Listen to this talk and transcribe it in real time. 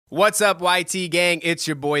What's up, YT gang? It's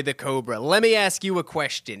your boy, the Cobra. Let me ask you a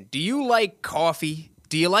question. Do you like coffee?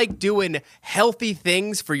 Do you like doing healthy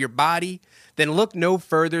things for your body? Then look no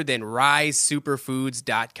further than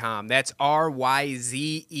RiseSuperfoods.com. That's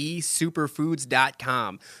R-Y-Z-E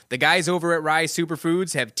Superfoods.com. The guys over at Rise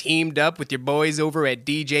Superfoods have teamed up with your boys over at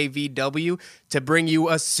DJVW to bring you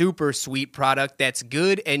a super sweet product that's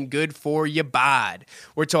good and good for your bod.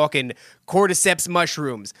 We're talking cordyceps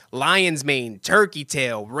mushrooms, lion's mane, turkey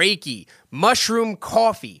tail, reiki, mushroom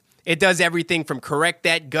coffee. It does everything from correct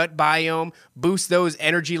that gut biome, boost those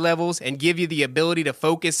energy levels, and give you the ability to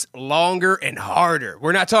focus longer and harder.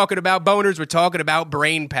 We're not talking about boners, we're talking about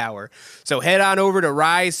brain power. So head on over to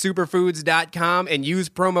RiseSuperfoods.com and use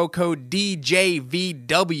promo code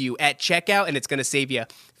DJVW at checkout, and it's going to save you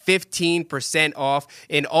 15% off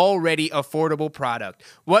an already affordable product.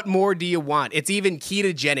 What more do you want? It's even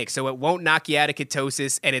ketogenic, so it won't knock you out of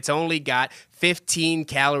ketosis, and it's only got 15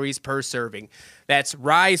 calories per serving. That's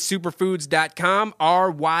RiseSuperfoods.com,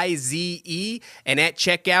 R-Y-Z-E, and at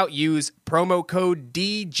checkout, use promo code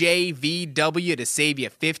DJVW to save you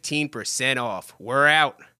 15% off. We're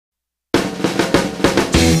out.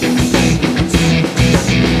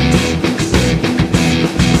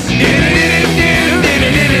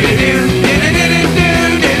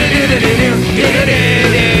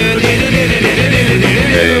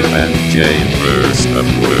 J first of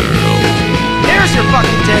world. There's your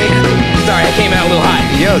fucking take. Sorry, I came out a little hot.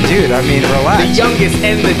 Yo, dude, I mean, relax. The youngest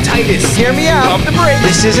and the tightest. Hear me out. Pump the brakes.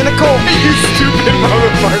 This isn't a cult. You stupid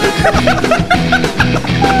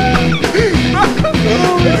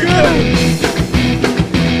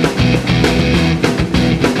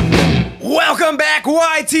Welcome back,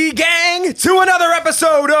 YT gang, to another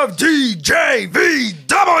episode of DJVW.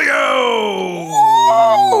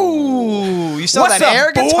 Ooh, you saw What's that up,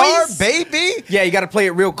 air guitar, boys? baby? Yeah, you got to play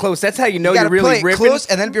it real close. That's how you know You you're gotta really play it ripping. close,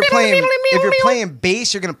 and then if you're playing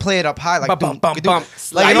bass, you're gonna play it up high, like Bum, bum, bum, bum.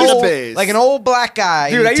 like I an used old, to- like an old black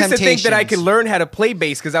guy. Dude, in I used to think that I Temptations. could learn how to play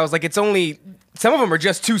bass because I was like, it's only, some of them are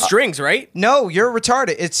just two strings, right? No, you're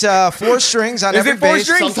retarded. It's 4 strings on Is every it 4 bass.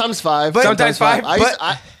 strings? Sometimes 5. But- Sometimes 5?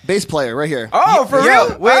 Bass player right here. Oh, for Yo,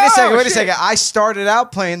 real? Wait a Oh, second. shit. I started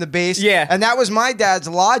out playing the bass. Yeah. And that was my dad's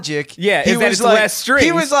logic. Yeah, He is that was it's less strings.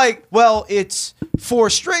 He was like, well, it's 4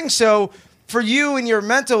 strings, so for you and your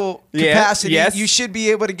mental Yeah, capacity, yes. you should be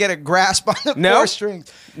able to get a grasp on the No. 4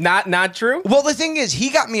 strings. Not true? Well, the thing is, he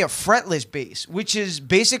got me a fretless bass, which is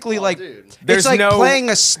basically like dude. There's it's like no- playing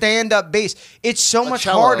a stand-up bass. It's so much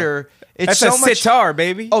cello. harder. It's That's so a much sitar,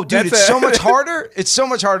 baby. Oh, dude, That's it's a- so much harder. It's so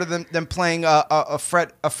much harder than playing a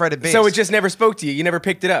fretted bass. So it just never spoke to you. You never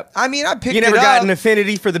picked it up. I mean, I picked You never it got up. an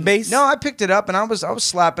affinity for the bass? No, I picked it up and I was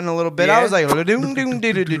slapping a little bit. Yeah? I was like, doom doom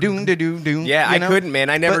doom doom doom doom. Yeah, I couldn't, man.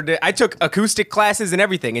 I never But- did. I took acoustic classes and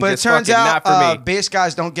everything, and But it just turns fucking out not for me. bass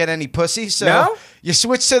guys don't get any pussy. So No? you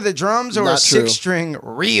switch to the drums or a Not true. 6-string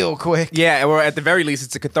real quick. Yeah, or at the very least,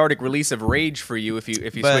 it's a cathartic release of rage for you if you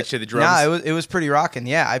But switch to the drums. Nah, it was pretty rocking.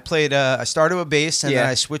 Yeah, I played. I started with bass and Yeah. then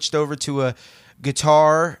I switched over to a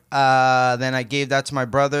guitar. Then I gave that to my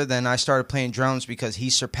brother. Then I started playing drums because he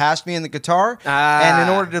surpassed me in the guitar. And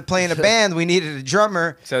in order to play in a band, we needed a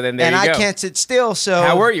drummer. So then there and you I go. can't sit still. So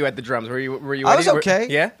How were you at the drums? Were you? I was were- okay.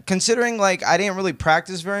 Yeah. Considering like I didn't really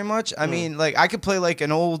practice very much. Mm. I mean, like I could play like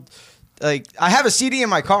an old, like I have a CD in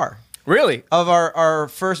my car Really? of our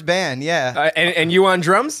first band. Yeah, And you on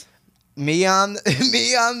drums? me on the.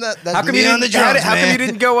 That's How come me you on didn't? the drums, how come man. you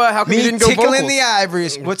didn't go? How come Me you didn't go tickling vocals? the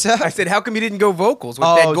ivories. What's up? I said, how come you didn't go vocals with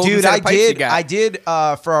that Oh, golden dude, set I of pipes you did. got? I did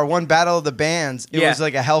for our one battle of the bands. It Yeah. was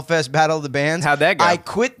like a Hellfest battle of the bands. How'd that go? I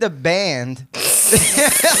quit the band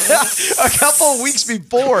a couple weeks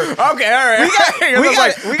before. Okay, all right. we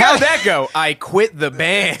got- How'd that go? I quit the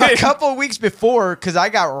band. A couple weeks before, because I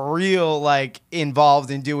got real like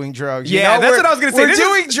involved in doing drugs. You Yeah, know, that's we're- what I was gonna say. We're This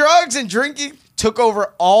doing drugs and drinking. Took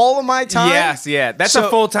over all of my time. Yes, yeah. That's So a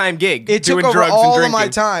full-time gig. It took doing over drugs all and of my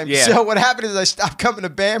drinking. time. Yeah. So what happened is I stopped coming to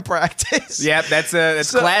band practice. Yeah, that's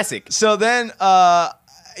So- classic. So then, right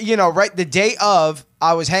the day of,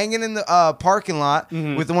 I was hanging in the parking lot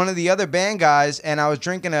Mm-hmm. with one of the other band guys, and I was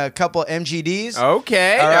drinking a couple MGDs.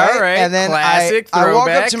 Okay, all right. And then classic I walked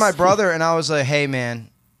up throwbacks. to my brother and I was like, "Hey, man,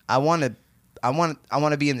 I want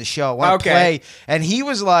to be in the show. I want to Okay. play." And he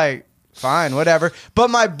was like, "Fine, whatever." But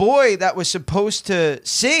my boy that was supposed to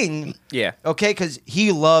sing. Yeah. Okay, because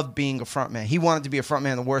he loved being a frontman. He wanted to be a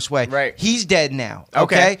frontman the worst way. Right. He's dead now.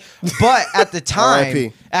 Okay. Okay. But at the time,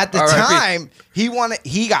 R.I.P. at the R.I.P. time,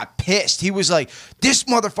 he got pissed. He was like, "This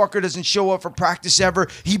motherfucker doesn't show up for practice ever.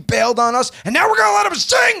 He bailed on us, and now we're gonna let him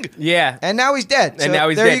sing." Yeah. And now he's dead. And So now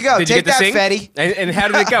he's there dead. you go. Did you Take get to that, sing? Fetty. And how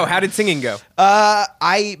did it go? How did singing go?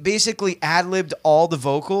 I basically ad-libbed all the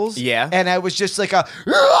vocals. Yeah. And I was just like a.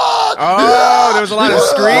 Oh, there was a lot of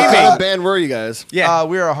What kind screaming. of band were you guys? Yeah.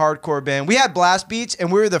 We were a hardcore band. We had blast beats,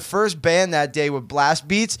 and we were the first band that day with blast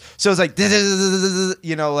beats. So it was like,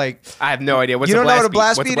 like. I have no idea. What's You don't know what a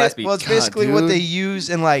blast blast beat? beat What's a blast is? beat? Well, it's basically what dude. they use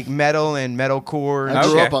in like metal and metalcore and I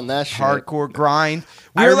grew Okay. up on that shit. hardcore grind.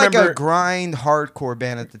 We I were like remember- a grind hardcore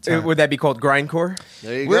band at the time. Would that be called grindcore?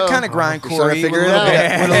 There you We're go. kind of You're grindcore starting to with a figure it little out. bit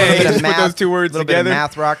of, with a little bit Just of put math. those two words little together. bit of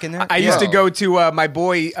math rock in there. I used to Yeah. go to my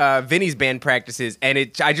boy Vinny's band practices, and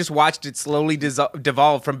I just watched it slowly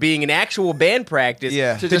devolve from being an actual band practice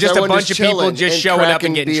Yeah. to To just a everyone bunch of people chilling just and showing up cracking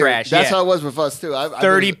and getting beer. trashed. That's Yeah. how it was with us too.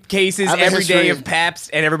 30 cases I have a every day history- of Pabst,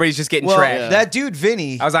 and everybody's just getting Well, trashed. that dude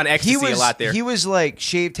Vinny, I was on ecstasy he was, a lot there. He was like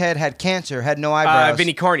shaved head, had cancer, had no eyebrows.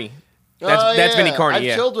 Vinny Carney. That's Oh, Vinny Carney. I've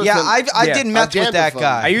Yeah. chilled with Yeah, him. I Yeah. did meth jammed with that him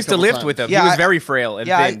guy. I used to couple lift times. with him. Yeah, he was I- very frail and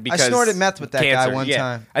yeah, I thin because snorted meth with that guy cancer. one Yeah.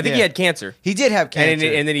 time. I think he Yeah. had cancer. He did have cancer,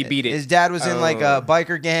 And then he beat it. His dad was in like a Oh.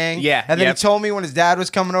 biker gang. Yeah, and then yep. he told me when his dad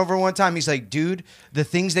was coming over one time, he's like, "Dude, the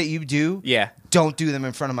things that you do, Yeah. don't do them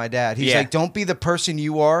in front of my dad." He's Yeah. like, "Don't be the person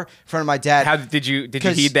you are in front of my dad." How did you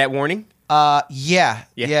 'Cause- heed that warning? Yeah.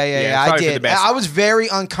 Yeah, I probably for the did. best. I was very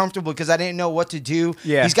uncomfortable because I didn't know what to do.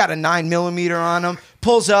 Yeah. He's got a 9mm on him.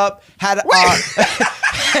 Pulls up. Had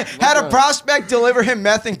a prospect deliver him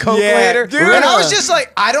meth and coke Yeah, later, dude. and I was just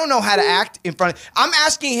like, I don't know how to act in front of. I'm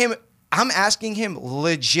asking him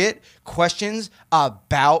legit questions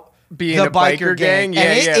about. Being the a biker gang? and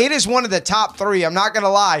Yeah, yeah. it is one of the top 3. I'm not gonna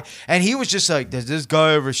lie. And he was just like, "Does this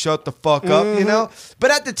guy ever shut the fuck up?" You know.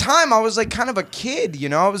 But at the time, I was like kind of a kid. You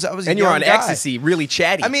know, I was. A And you were young on guy. ecstasy, really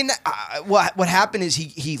chatty. I mean, what happened is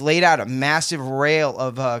he laid out a massive rail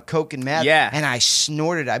of coke and meth, Yeah. and I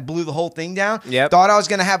snorted. I blew the whole thing down. Yep. Thought I was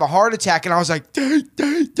gonna have a heart attack, and I was like, "Day,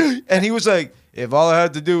 day, day," and he was like, "If all I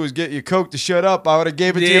had to do was get your coke to shut up, I would have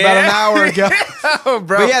gave it to you about an hour ago." Oh,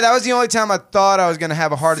 bro. But yeah, that was the only time I thought I was gonna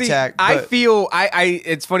have a heart See, attack. I but- feel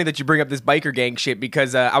it's funny that you bring up this biker gang shit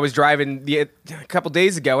because I was driving a couple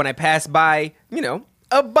days ago and I passed by,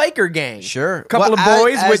 a biker gang. Sure. Couple Well, of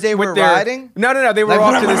boys as with they with were their, riding? No, they were Like,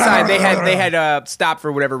 off to the side. They had stopped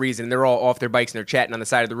for whatever reason. They're all off their bikes and they're chatting on the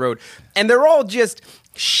side of the road, and they're all just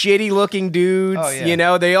shitty looking dudes. Oh,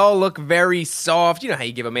 yeah. They all look very soft. You know how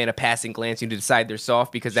you give a man a passing glance, you decide they're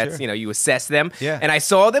soft because that's Sure. you assess them. Yeah. And I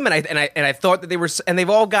saw them and I thought that they were, and they've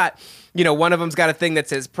all got. One of them's got a thing that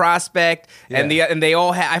says Prospect, and they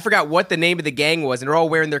all I forgot what the name of the gang was, and they're all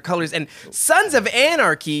wearing their colors. And Sons of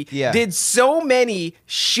Anarchy did so many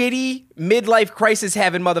shitty midlife crisis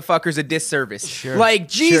having motherfuckers a disservice. Sure. Like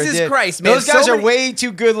Jesus did. Christ, man! Those guys so are many- way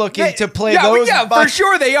too good looking to play yeah, those. Yeah, for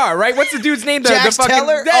sure they are. Right? What's the dude's name? The Jax fucking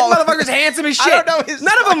Teller? that Oh. motherfucker's handsome as I shit. don't know his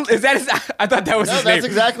None of them is that. I thought that was No, his that's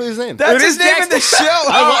name. exactly his name. That's It his is name Jax in the Teller. show.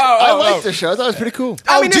 I liked the show. I thought it was pretty cool.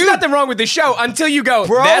 I mean, there's dude. nothing wrong with the show until you go.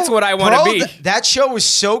 Bro, That's what I want to bro, be. That show was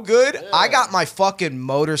so good. I got my fucking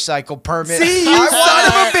motorcycle permit. See, you I son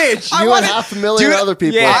of wanted- a bitch. I You wanted- and 500,000 Dude, other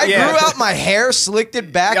people. yeah, I yeah. grew out my hair, slicked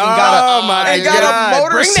it back, and Oh got a my and got God. a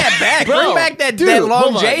motorcycle. Bring that back. Bro, Bring back that dude, long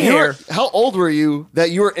hold on. J You were- hair. How old were you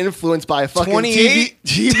that you were influenced by a fucking 28?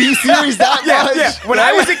 TV series that Yeah, much? yeah. When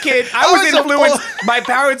I was a kid, I was was a influenced full- by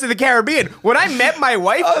Pirates of the Caribbean. When I met my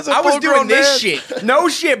wife, I was a I was full-grown doing this man. shit. No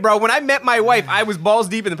shit, bro. When I met my wife, I was balls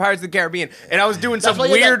deep in the Pirates of the Caribbean, and I was doing That's some why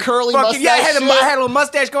you had that weird curly fucking I had, mustache I had a little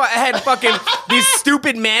mustache going. I had fucking these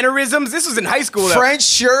stupid mannerisms. This was in high school. Though. French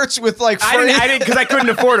shirts with like. I didn't because I couldn't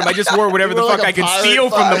afford them. I just wore whatever You the were fuck like a I could pirate steal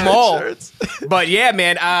from the pirate mall. shirts. But yeah,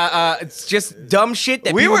 man, it's just dumb shit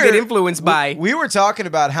that people get influenced by. We were talking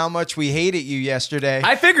about how much we hated you yesterday.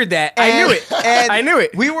 I figured that. I knew it. And I knew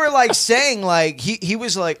it. We were like saying like he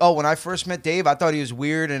was like, oh, when I first met Dave, I thought he was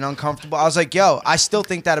weird and uncomfortable. I was like, yo, I still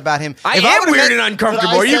think that about him. I If am would've weird met- and But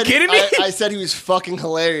uncomfortable. I Are you said- kidding me? I said he was fucking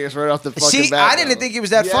hilarious right off the fucking See, bat. I didn't think he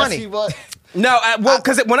was that Yes, funny. he was. No, well,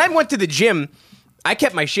 because when I went to the gym, I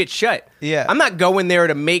kept my shit shut. Yeah. I'm not going there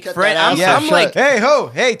to make Kept friends. that I'm, ass I'm shut.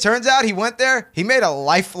 like, Hey, turns out he went there. He made a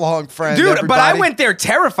lifelong friend. dude, but I everybody. went there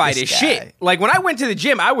terrified This as guy. shit. Like when I went to the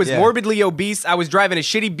gym, I was Yeah. morbidly obese. I was driving a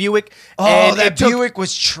shitty Buick. Oh, and that it took- Buick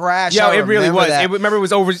was trash. Yo, I it really remember was. that. Remember, it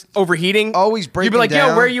was overheating. Always You'd be breaking like, down.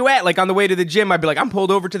 yo, where are you at? Like on the way to the gym, I'd be like, I'm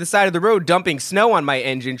pulled over to the side of the road, dumping snow on my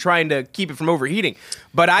engine, trying to keep it from overheating.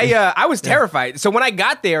 But I was terrified. So when I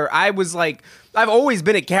got there, I was like, I've always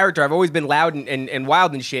been a character. I've always been loud and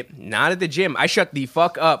wild and shit. Not at the gym. I shut the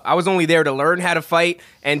fuck up. I was only there to learn how to fight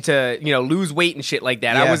and to lose weight and shit like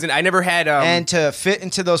that. Yeah. I never had and to fit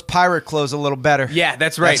into those pirate clothes a little better. Yeah,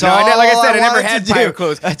 that's right. That's No, all like I said, I never wanted had to do. pirate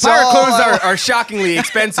clothes. That's Pirate all clothes I are shockingly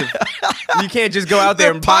expensive. You can't just go out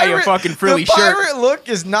there and buy a fucking frilly the shirt. pirate look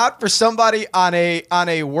is not for somebody on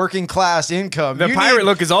a working class income. The You pirate need-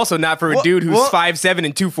 look is also not for a Well- dude who's well- 5'7"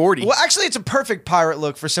 and 240. Well, actually, it's a perfect pirate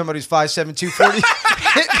look for somebody who's 5'7", 240.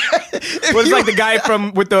 Well, it's like the guy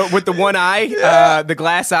from with the one eye, the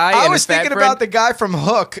glass eye. I and was his fat thinking friend. about the guy from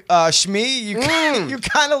Hook, Shmee. You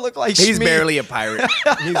kind of look like He's Shmee. barely a pirate.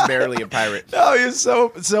 He's barely a pirate. Oh, he's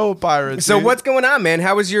so a pirate. So dude. what's going on, man?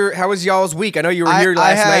 How was y'all's week? I know you were here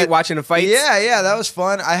last night watching the fights. Yeah, that was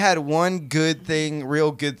fun. I had one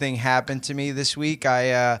real good thing happen to me this week.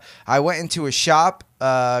 I went into a shop,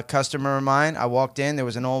 customer of mine. I walked in. There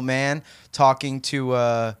was an old man talking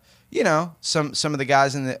to some of the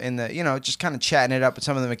guys in the just kind of chatting it up with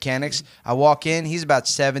some of the mechanics. I walk in. He's about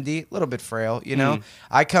 70, a little bit frail.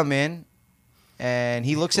 I come in, and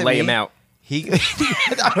he looks at me. Lay him out. He Dude,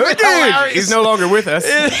 he's no longer with us.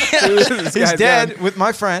 This He's guy's dead gone. with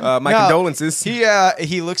my friend. My condolences.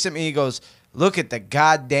 He looks at me. He goes, "Look at the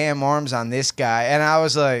goddamn arms on this guy." And I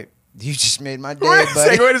was like, "You just made my day, Wait a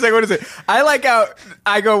buddy." second. I like how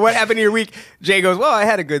I go, what happened to your week? Jay goes, well, I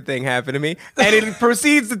had a good thing happen to me. And it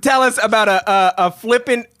proceeds to tell us about a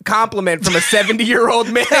flippant compliment from a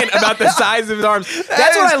 70-year-old man about the size of his arms.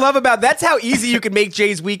 That's what I love about, that's how easy you can make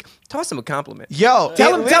Jay's week. Toss him a compliment. Yo,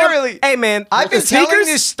 Tell him, literally. hey man, I've the been telling sneakers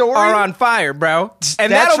this story. are on fire, bro.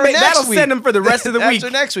 And That's for that'll next week. send him for the rest of the That's week. for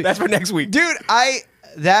next week. That's for next week. Dude, I've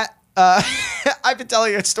been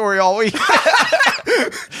telling you a story all week.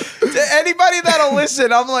 To anybody that'll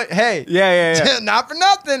listen, I'm like, hey, Yeah. not for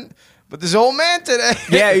nothing, but this old man today.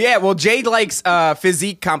 Yeah. Well, Jade likes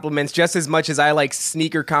physique compliments just as much as I like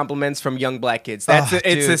sneaker compliments from young black kids. It's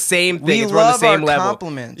dude. the same thing. We It's on the love same our level.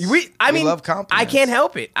 compliments. I We mean, love compliments. I can't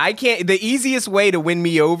help it. I can't. The easiest way to win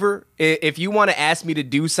me over, if you want to ask me to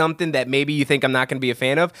do something that maybe you think I'm not going to be a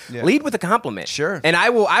fan of, lead with a compliment. Sure. And I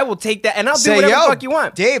will take that, and I'll Say, do whatever yo, the fuck you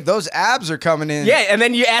want. Dave, those abs are coming in. Yeah, and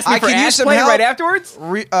then you ask me I for could use ass some play help. right afterwards.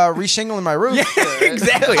 Reshingling my roof.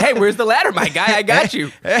 Exactly. Hey, where's the ladder, my guy? I got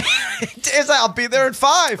you. It's like, I'll be there in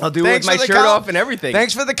 5. I'll do it Thanks with my for the shirt comp. off and everything.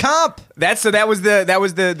 Thanks for the comp. That was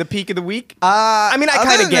the peak of the week. I mean, I kind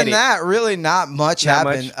Other of get than it. that, really not much Not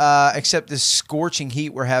happened, except this scorching heat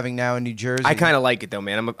we're having now in New Jersey. I kind of like it though,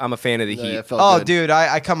 man. I'm a fan of the heat. Yeah, it felt Oh, good. dude,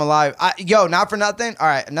 I come alive. Not for nothing. All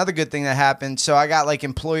right, another good thing that happened. So I got like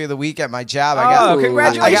employee of the week at my job.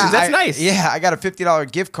 Congratulations. That's nice. Yeah, I got a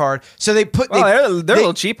 $50 gift card. So they put. Well, they're a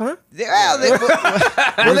little cheap, huh? They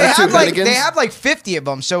have like 50 of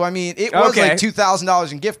them. So I mean, it was Okay. like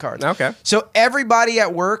 $2,000 in gift cards. Okay. So everybody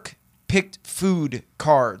at work picked food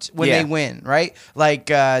cards when Yeah. they win, right? Like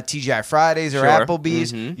TGI Fridays or Sure.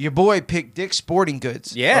 Applebee's. Your boy picked Dick's Sporting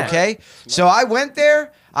Goods. Yeah. Okay. So I went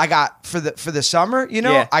there. I got for the summer,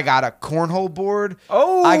 Yeah. I got a cornhole board.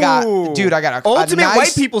 Oh, I got a ultimate nice-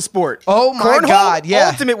 white people sport. Oh my Cornhole? God, yeah.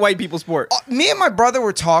 Ultimate white people sport. Me and my brother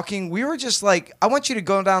were talking. We were just like, I want you to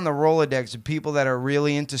go down the Rolodex of people that are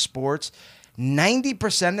really into sports.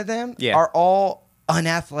 90% of them Yeah. are all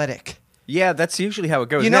unathletic. Yeah, that's usually how it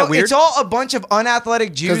goes. You Isn't know, that weird? it's all a bunch of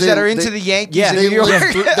unathletic Jews they- that are into they- the Yankees Yeah. in They New York.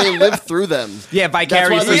 live through them. Yeah,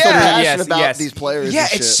 vicariously That's why they're so through them. passionate Yes, about yes. these players. Yeah,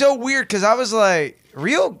 and it's shit. so weird because I was like,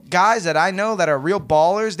 real guys that I know that are real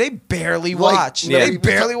ballers, they barely Like, watch. Yeah. They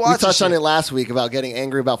barely watch. We touched the on shit. it last week about getting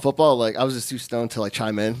angry about football. Like I was just too stoned to like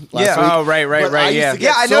chime in last Yeah. week. Oh, right, But I used yeah. to get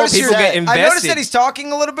Yeah, I so noticed people you're- get I noticed invested. that he's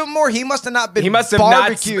talking a little bit more. He must have not been. He must have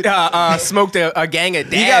barbecued. not smoked a gang of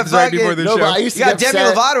He got dabs right fucking- before the No, but I show. used You to got get Demi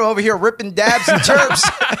upset. Lovato over here ripping dabs and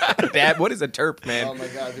terps. Dab, what is a terp, man? Oh my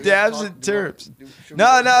god, dude. Dabs Talk- and terps. should we No.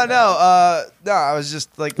 talk about that? No, I was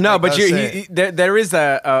just like. No, like but I was saying. there is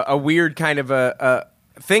a weird kind of a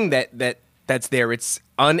thing that's there. It's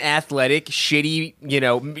unathletic, shitty,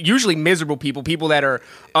 usually miserable people that are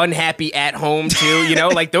unhappy at home too,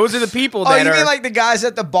 like those are the people Oh, that you are mean like the guys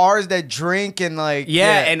at the bars that drink and like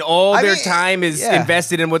and all I their mean, time is yeah.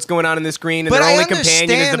 invested in what's going on in the screen, and But their I only companion is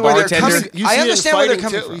the understand where they're bartender. coming- You I see it in understand where they're fighting,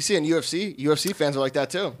 coming too. from. You see it in UFC fans are like that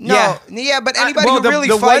too. No, yeah, but anybody Well, who really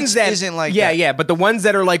fights isn't like that. Yeah, but the ones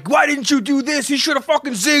that are like, why didn't you do this? You should have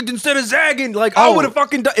fucking zigged instead of zagging. Like, I Oh. would have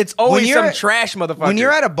fucking done. It's always you're some at- trash motherfucker. When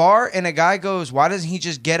you're at a bar and a guy goes, "Why doesn't he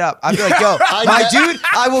just get up?" I'd be like, "Yo, my dude,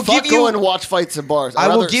 I will Fuck give go and you, watch fights at bars. I I'd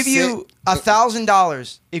will rather give you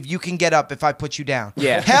 $1,000 if you can get up if I put you down.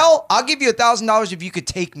 Yeah. Hell, I'll give you $1,000 if you could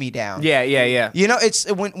take me down. yeah. You know, it's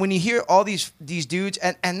when you hear all these dudes,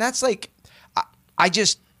 and that's like, I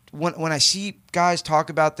just when I see guys talk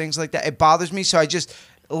about things like that, it bothers me. So I just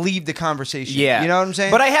leave the conversation. Yeah. You know what I'm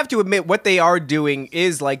saying? But I have to admit, what they are doing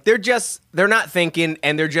is like they're not thinking,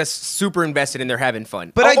 and they're just super invested and they're having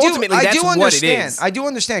fun. But Ultimately, I that's do what it understand. is. I do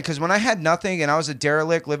understand because when I had nothing and I was a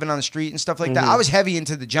derelict living on the street and stuff like that, I was heavy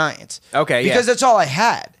into the Giants. Okay, yeah. Because that's all I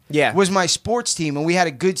had. Yeah. Was my sports team, and we had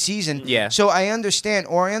a good season. Yeah. So I understand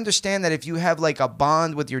that if you have like a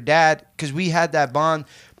bond with your dad, because we had that bond,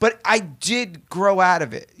 but I did grow out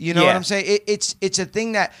of it. You know what Yeah. I'm saying? It's a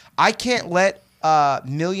thing that I can't let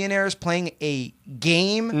millionaires playing a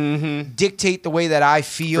game dictate the way that I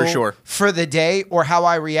feel For sure. for the day or how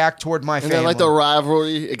I react toward my And family. then like the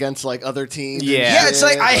rivalry against like other teams. and Yeah. Yeah, it's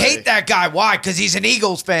like shit, I hate that guy. Why? Because he's an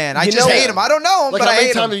Eagles fan. I You just know- hate him. I don't know him, Like but how I many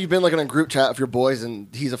hate times him. have you been like in a group chat with your boys and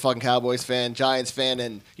he's a fucking Cowboys fan, Giants fan,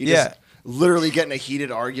 and you Yeah. just literally get in a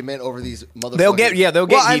heated argument over these motherfuckers. They'll get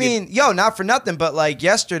Well, I heated. mean, not for nothing, but like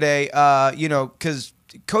yesterday, because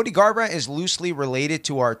Cody Garbrandt is loosely related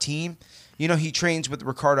to our team. You know, he trains with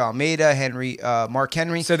Ricardo Almeida, Mark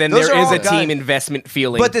Henry. So then Those there are is all a guys- team investment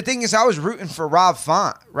feeling. But the thing is, I was rooting for Rob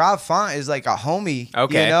Font. Rob Font is like a homie.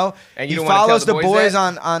 Okay. You know, And you he don't wanna follows tell the the boys boys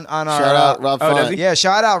that? on our. Shout out Rob Oh, does Font. he? Yeah,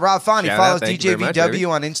 shout out Rob Font. He Shout out. follows Thank you very much, DJVW baby.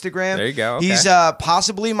 on Instagram. There you go, okay. He's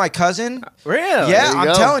possibly my cousin. Really? Yeah, There you I'm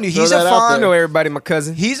go. telling you, Throw he's a that out I Font. know everybody, my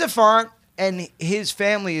cousin. He's a Font, and his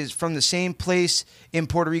family is from the same place in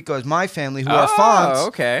Puerto Rico as my family, who are Oh, Fonts.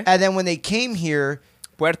 okay. And then when they came here,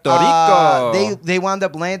 Puerto Rico. they wound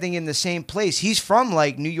up landing in the same place. He's from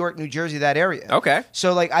like New York, New Jersey, that area. Okay.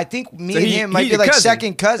 So like I think me So and he- him might he's be your like cousin.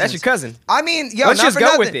 second cousins. That's your cousin. I mean, yo, Let's not just for go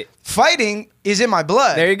nothing. with it. Fighting is in my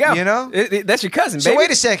blood. There you go. You know. That's your cousin, So baby.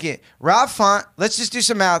 wait a second. Rob Font, let's just do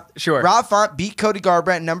some math. Sure. Rob Font beat Cody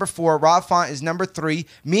Garbrandt, number 4. Rob Font is number 3.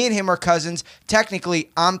 Me and him are cousins.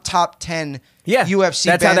 Technically, I'm top 10 Yeah, UFC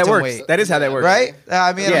that's how that works. bantamweight. That is how that works. Right?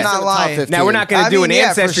 I mean, Yeah. I'm not Top lying. 15. Now, we're not going to do an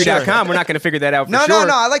yeah, for Ancestry.com. sure. We're not going to figure that out for No, sure.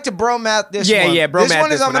 no. I like to bro math this Yeah, one. yeah, bro this math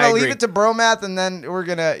one is this I'm one. going I to leave agree. it to bro math, and then we're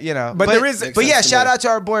going to, you know. But there is- But yeah, sense to shout me. out to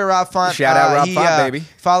our boy Rob Font. Shout out Rob he, Font, baby.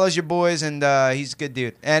 Follows your boys, and he's a good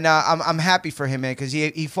dude. And I'm happy for him, man, because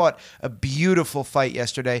he fought a beautiful fight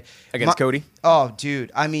yesterday Against Cody? Oh,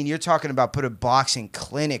 dude. I mean, you're talking about put a boxing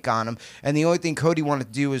clinic on him, and the only thing Cody wanted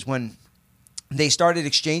to do is when they started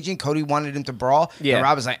exchanging, Cody wanted him to brawl. Yeah. And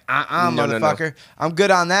Rob was like, No, no, no. motherfucker. I'm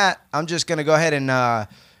good on that. I'm just going to go ahead and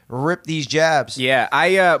rip these jabs. Yeah,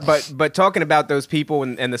 but talking about those people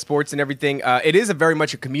and the sports and everything, it is a very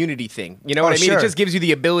much a community thing. You know what I mean? sure. It just gives you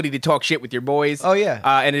the ability to talk shit with your boys. Oh, yeah.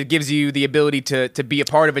 And it gives you the ability to be a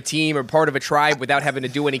part of a team or part of a tribe without having to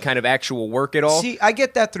do any kind of actual work at all. See, I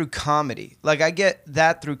get that through comedy. Like, I get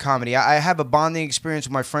that through comedy. I have a bonding experience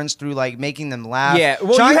with my friends through, like, making them laugh. Yeah,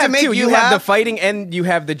 well, Trying you to have make two. You have laugh. the fighting and you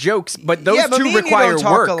have the jokes, but those Yeah, but two me and you require don't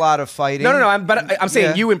talk work. a lot of fighting. No. I'm saying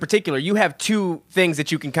Yeah. you in particular. You have two things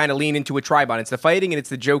that you can kind of lean into a tribe on. It's the fighting and it's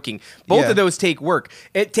the joking. Both Yeah. of those take work.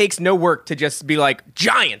 It takes no work to just be like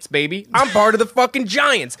Giants, baby. I'm part of the fucking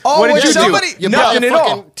Giants. Oh, what did when you somebody- do? You Nothing buy at a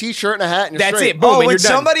fucking all. T-shirt and a hat and you're That's straight. it. Boom, and when you're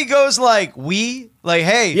done. somebody goes like, like,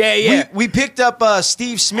 hey, Yeah. we picked up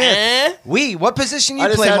Steve Smith. Eh? What position you I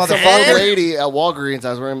just play, had some motherfucker? old lady at Walgreens.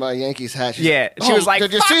 I was wearing my Yankees hat. She's Yeah, she was like,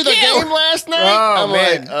 "Did you "Fuck see the you." game last night?" Oh, I'm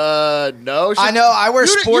man. like, no. She's I know, I wear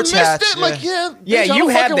 "You sports you missed hats, It? I'm like, yeah, Yeah, bitch, I you don't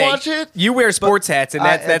have fucking watch that. it. You wear sports hats, and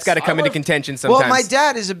that's it's- got to come I into work- contention sometimes. Well, my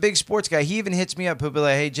dad is a big sports guy. He even hits me up. He'll be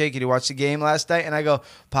like, hey, Jake, did you watch the game last night? And I go,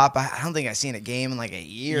 Pop, I don't think I've seen a game in like a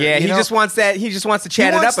year. yeah, You he know? just wants that. He just wants to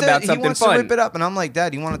chat He it wants up about he something wants fun. to rip it up, and I'm like,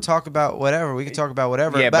 Dad, you want to talk about whatever? We can talk about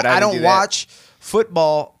whatever. Yeah, but I I didn't don't do that. watch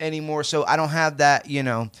football anymore, so I don't have that. I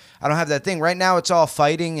don't have that thing right now. It's all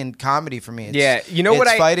fighting and comedy for me. It's, Yeah, you know what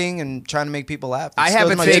it's I- fighting and trying to make people laugh. I It's have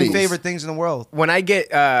those a are my thing- two favorite things in the world. when I get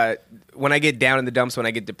down in the dumps, when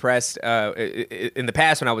I get depressed, in the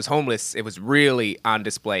past when I was homeless, it was really on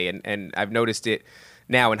display, and I've noticed it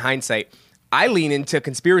now in hindsight. I lean into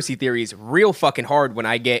conspiracy theories real fucking hard when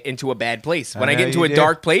I get into a bad place. When I know get into you a do.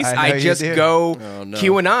 dark place, I know I you just do. go Oh, no.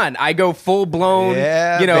 QAnon. I go full blown,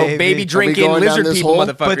 Yeah, baby baby. drinking Are we going down lizard this people hole?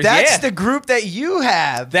 motherfuckers. But that's yeah. the group that you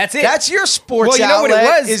have. That's it. That's your sports Well, you know what it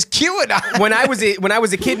outlet was? is QAnon. when I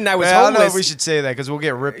was a kid and I was Well, I don't know homeless. if we should say that because we'll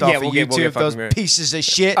get ripped Yeah, off of we'll YouTube. get Those fucking ripped. pieces of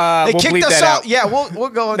shit. We'll they kicked bleep us that out. out. Yeah, we'll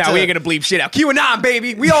go into. No, we ain't gonna bleep shit out. QAnon,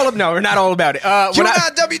 baby. We all no, we're not all about it. When I-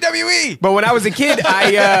 QAnon WWE. But when I was a kid,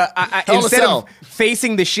 I Hell in a instead Cell. of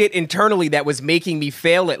facing the shit internally that was making me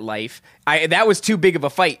fail at life, that was too big of a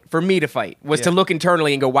fight for me to fight, was to Yeah. look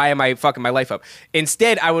internally and go, why am I fucking my life up?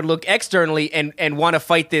 Instead, I would look externally and want to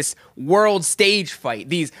fight this world stage fight.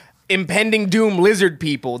 These impending doom lizard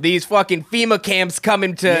people, these fucking FEMA camps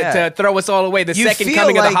coming to throw us all away, the second feel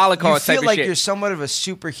coming of like- the Holocaust You type feel of like shit. you're somewhat of a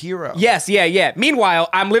superhero. Yes, yeah. Meanwhile,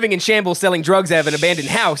 I'm living in shambles selling drugs out of an abandoned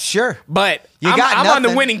house. Sure. But I'm on the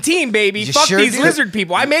nothing. winning team, baby. You Fuck sure these do. lizard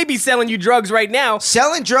people. I may be selling you drugs right now.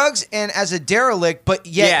 Selling drugs and as a derelict, but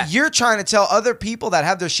yet Yeah. you're trying to tell other people that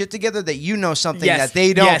have their shit together that you know something Yes. that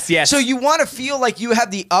they don't. Yes. So you want to feel like you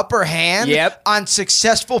have the upper hand Yep. on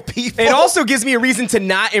successful people. It also gives me a reason to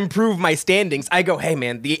not improve my standings. I go, hey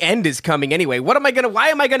man, the end is coming anyway. Why am I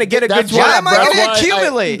gonna get a good That's job, why am I bro? gonna That's why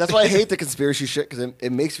accumulate? That's why I hate the conspiracy shit because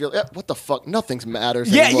it makes you feel what the fuck? Nothing's matters.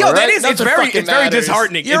 Yeah, anymore, yo, that right? is. It's Nothing very fucking matters.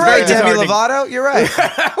 disheartening. You're it's right, very Demi disheartening. Lovato. You're right.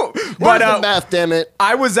 But Where's the math? Damn it!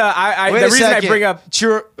 I was. I Wait the a reason second. I bring up.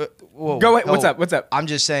 Sure. Whoa, Go ahead. no. What's up? What's up? I'm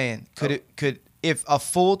just saying. Could if a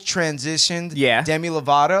full transitioned Yeah. Demi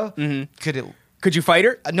Lovato could it? Could you fight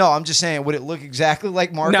her? No, I'm just saying. Would it look exactly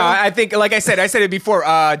like Marco? No, I think, like I said it before.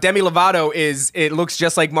 Demi Lovato it looks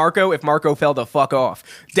just like Marco if Marco fell the fuck off.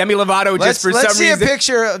 Demi Lovato let's some see reason. a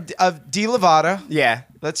picture of D Lovato. Yeah,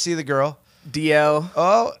 Let's see the girl. DL.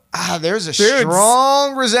 Oh, there's a Dude.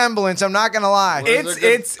 strong resemblance. I'm not gonna lie.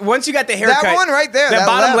 It's once you got the haircut. That one right there, That, that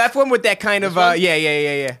bottom left. left one with that kind of one?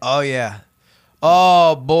 yeah. Oh yeah.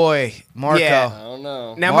 Oh boy, Marco. Yeah. I don't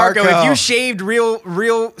know. Now Marco, Marco. if you shaved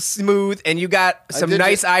real smooth and you got some did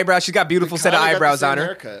nice eyebrows, she's got a beautiful set of Kinda got the eyebrows same on her.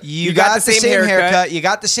 haircut. You got the same haircut. You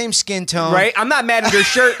got the same skin tone. Right? I'm not mad at her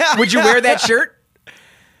shirt. Would you wear that shirt?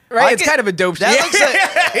 Right? I It's could- kind of a dope that shirt. looks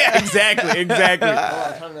like- Yeah, exactly.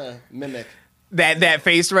 Oh, I'm trying to mimic. That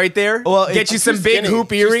face right there. Well, Get it's you some too big skinny. hoop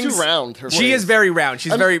She's earrings. too round, her She is waist. very round.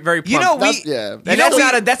 She's very plump. You know, That's- yeah.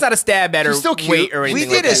 and that's not a stab at her She's still cute. weight or we anything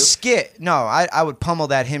did like a that. skit. No, I would pummel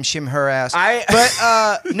that him shim her ass. I-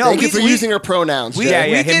 but no, Thank we, you for we- using her pronouns. We, Jay.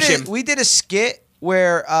 Yeah, we him did shim. we did a skit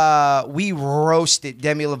where we roasted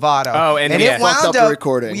Demi Lovato. Oh, and it yeah. wound Fucked up the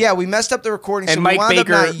recording. Yeah, we messed up the recording. And so Mike we wound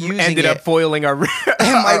Baker up not using ended up it. foiling our, And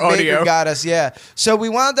our Mike audio. Baker got us, yeah. So we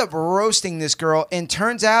wound up roasting this girl, and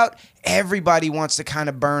turns out everybody wants to kind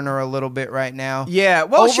of burn her a little bit right now. Yeah,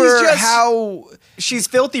 well, over she's just how she's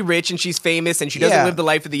filthy rich and she's famous and she doesn't Yeah. live the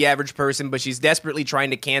life of the average person, but she's desperately trying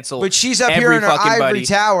to cancel. But she's up here every in her fucking ivory buddy.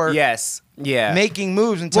 tower. Yes, yeah. making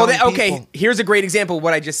moves and Well, telling okay. people. Here's a great example of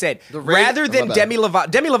what I just said. The rate- Rather oh, than my bad.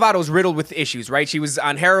 Demi Lovato's riddled with issues, right? She was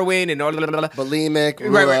on heroin and Bulimic.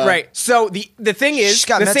 Right. So the thing is, She's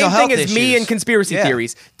got the mental same thing health as me issues. and conspiracy Yeah.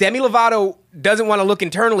 theories. Demi Lovato doesn't want to look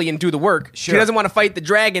internally and do the work. She Sure. doesn't want to fight the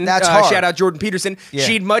dragon. That's hard. Shout out Jordan Peterson. Yeah.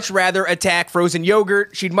 She'd much rather attack frozen yogurt.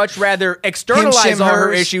 She'd much rather externalize all her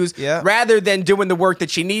hers. issues Yeah. rather than doing the work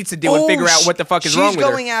that she needs to do and figure out what the fuck is wrong with She's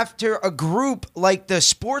her. going after a group like the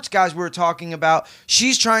sports guys we were talking about.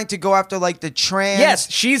 She's trying to go after like the trans.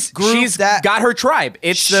 Yes, she's group that got her tribe.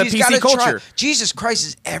 It's the she's got PC a tribe. culture. Jesus Christ,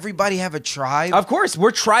 does everybody have a tribe? Of course,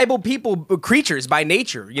 we're tribal people, creatures by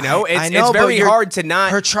nature. You know, I it's know, very but hard to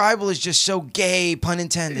not. Her tribal is just so gay, pun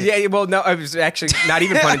intended. Yeah, well, no, it was actually not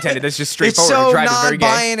even pun intended. That's just It's straightforward. so Her tribe is very gay.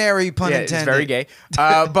 non-binary, pun Yeah, intended. it's very gay.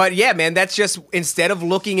 But yeah, man, that's just instead of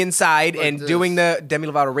looking inside and this. doing the Demi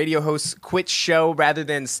Lovato radio host quit show rather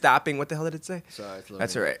than stopping. What the hell did it say? Sorry, it's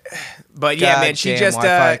That's all loading. right. But yeah, God man, she damn just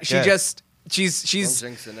Wi-Fi. she Good. just. She's Don't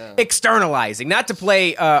jinx it now. externalizing, not to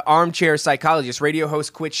play armchair psychologist. Radio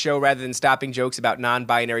host quits show rather than stopping jokes about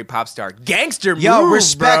non-binary pop star. Gangster Yo, move,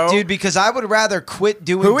 respect, bro. dude, because I would rather quit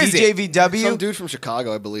doing Who is it? DJVW. Some dude from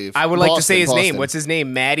Chicago, I believe. I would like to say his Boston. name. What's his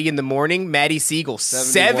name? Maddie in the morning. Maddie Siegel.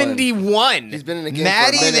 71. 71. He's been in the game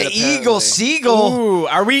Maddie for a minute, the apparently. Eagle Seagull. Ooh,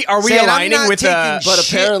 are we Saying, "I'm aligning not with taking But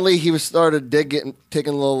shit." apparently he was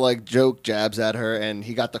taking little like joke jabs at her, and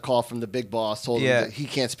he got the call from the big boss. Told Yeah. him that he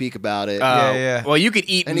can't speak about it. Yeah. Well, you could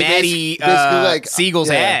eat And he Maddie basically, like, Siegel's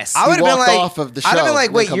yeah. ass. I would have been walked like, off of the I'd have show been like,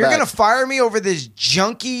 and wait, then come you're back. gonna fire me over this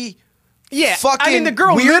junkie? yeah, I fucking mean the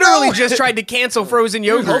girl weirdo. literally just tried to cancel frozen Dude,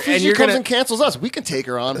 yogurt, hopefully and she you're comes gonna. and cancels us. We can take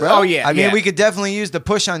her on, bro. Oh yeah, I mean, yeah. we could definitely use the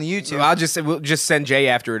push on the YouTube. We'll just send Jay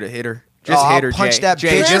after her to hit her. Just Oh, hit I'll her, punch Jay. that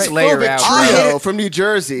Jay, bitch just right- lay her Transphobic out. I'll hit trio it. from New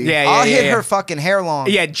Jersey. Yeah, I'll hit yeah. her fucking hair long.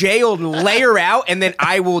 Yeah, Jay will lay her out, and then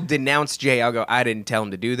I will denounce Jay. I'll go, I didn't tell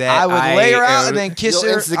him to do that. I would lay her out and then kiss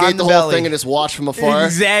You'll her instigate on the the whole belly. thing and just watch from afar.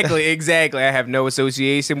 Exactly. I have no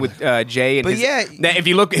association with Jay. And But his- yeah. now, if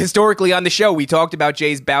you look historically on the show, we talked about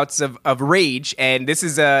Jay's bouts of rage, and this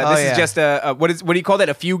is yeah. just a what do you call that?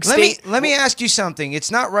 A fugue state? Let me ask you something.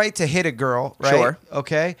 It's not right to hit a girl, right? Sure.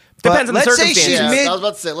 Okay. Depends on the let's say circumstances. she's Yeah, mid. I was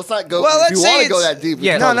about to say, let's not go. Well, if let's you say want to go it's- that deep, we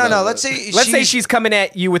Yeah. can No, talk no, about no. it. Let's say Let's say she's coming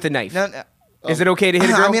at you with a knife. No, Is it okay to hit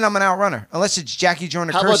a girl? I mean, I'm an outrunner. Unless it's Jackie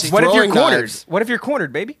Joyner How about Kersey. what if you're throwing cornered? knives. What if you're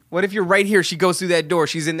cornered, baby? What if you're right here? She goes through that door.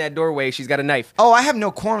 She's in that doorway. She's got a knife. Oh, I have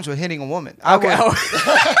no qualms with hitting a woman. Okay.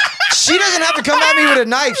 She doesn't have to come at me with a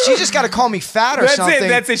knife. She just got to call me fat or That's something. it.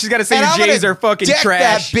 That's it. She's got to say And your I'm gonna J's are fucking deck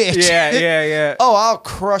trash. that bitch. Yeah. Oh, I'll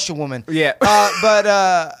crush a woman. Yeah.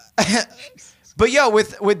 But But yo,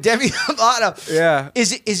 with Demi Lovato, Yeah.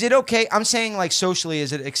 is it okay? I'm saying like socially,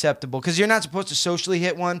 is it acceptable? Because you're not supposed to socially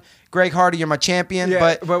hit one. Greg Hardy, you're my champion,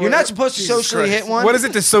 but you're not supposed to socially hit one. What is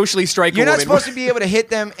it to socially strike? You're a not woman? supposed to be able to hit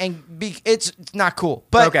them and be. It's not cool.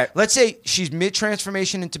 But Okay. let's say she's mid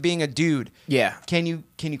transformation into being a dude. Yeah. Can you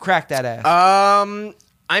crack that ass?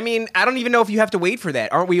 I mean, I don't even know if you have to wait for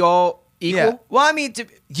that. Aren't we all equal? Yeah. Well, I mean,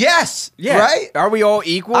 yes. Yeah. Right. Are we all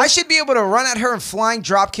equal? I should be able to run at her and flying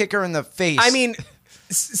drop kick her in the face. I mean,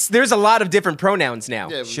 there's a lot of different pronouns now.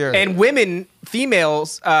 Yeah, Sure. And women,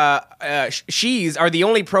 females, she's are the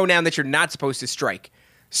only pronoun that you're not supposed to strike.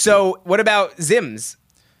 So what about Zims?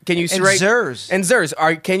 Can you strike Zers. And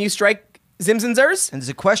Zers? Can you strike Zims and Zers? and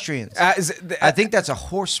equestrians. I think that's a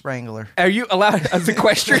horse wrangler. Are you allowed as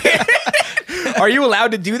equestrian? Are you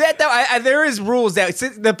allowed to do that though? There is rules that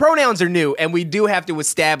the pronouns are new, and we do have to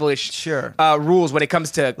establish Sure. rules when it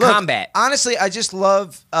comes to Look, combat. Honestly, I just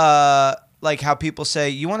love like how people say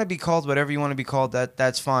you want to be called whatever you want to be called.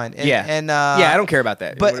 That's fine. And, Yeah. and Yeah, I don't care about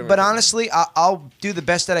that. Whatever. But honestly, I'll do the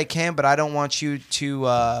best that I can. But I don't want you to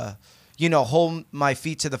hold my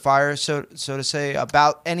feet to the fire, so to say,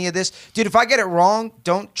 about any of this, dude. If I get it wrong,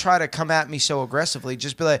 don't try to come at me so aggressively.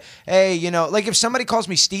 Just be like, hey, like if somebody calls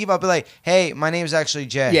me Steve, I'll be like, hey, my name's actually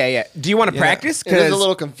Jay. Yeah, yeah. Do you want to practice? It is a 'Cause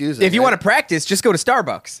little confusing. If you want to practice, just go to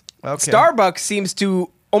Starbucks. Okay. Starbucks seems to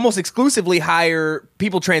almost exclusively hire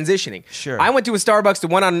people transitioning. Sure. I went to a Starbucks, the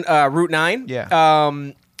one on Route 9.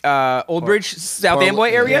 Yeah. Old Bridge, South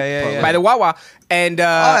Amboy area, yeah. by the Wawa. And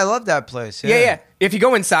I love that place. yeah. If you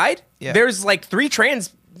go inside, Yeah. there's like 3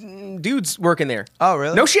 trans dudes working there. Oh,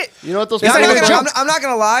 really? No shit. You know what those It's I'm not not, even a gonna, joke. I'm not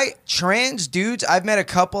gonna lie. Trans dudes, I've met a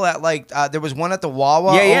couple at like there was one at the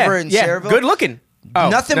Wawa Yeah, over in yeah. Sayreville. Good looking. Oh,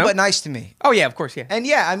 Nothing no? but nice to me. Oh yeah, of course, yeah. And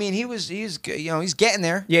yeah, I mean, he's getting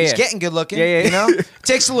there. Yeah, he's yeah. getting good looking. Yeah, yeah.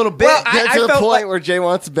 Takes a little bit. Well, Get I to the felt point like- where Jay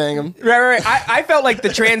wants to bang him. Right. I felt like the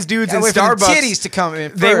trans dudes I in wait for the Starbucks. titties to come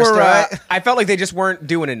in They first, were. right? I felt like they just weren't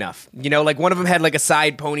doing enough. Like one of them had like a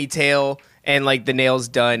side ponytail and like the nails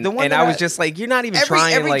done, The one and that I was I- just like, you're not even every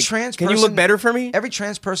trying. Like, trans can you person, look better for me? Every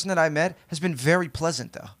trans person that I met has been very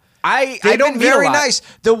pleasant, though. I They've don't been meet a very lot. nice.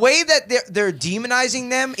 The way that they're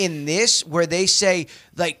demonizing them in this, where they say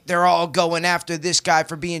like they're all going after this guy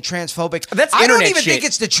for being transphobic. That's I don't internet even shit. think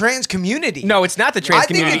it's the trans community. No, it's not the I trans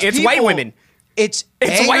think community. It's people- white women. It's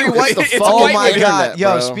It's angry white women. It's oh white my women. god, Internet,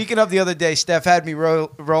 yo! bro. Speaking of the other day, Steph had me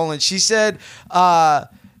rolling. She said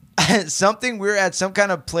something. We were at some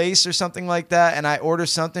kind of place or something like that, and I ordered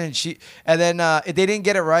something, and then they didn't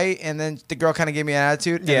get it right, and then the girl kind of gave me an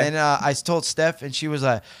attitude, Yeah. and then I told Steph, and she was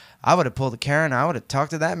like, I would have pulled a Karen. I would have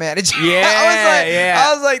talked to that manager. Yeah,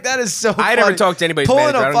 I was like, that is so. I never funny. talked to anybody's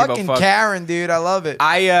Pulling manager. I a don't give a fucking fuck. Karen, dude. I love it.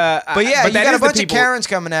 But you that got is a the bunch people- of Karens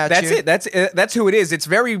coming at That's you. it. That's who it is. It's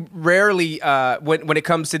very rarely when it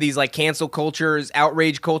comes to these like cancel cultures,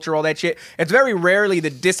 outrage culture, all that shit. It's very rarely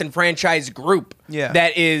the disenfranchised group Yeah.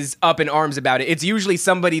 that is up in arms about it. It's usually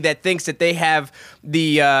somebody that thinks that they have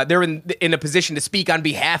they're in a position to speak on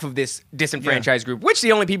behalf of this disenfranchised group. Which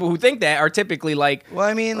the only people who think that are typically like Well,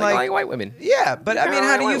 I mean, like white women. Yeah, but I mean,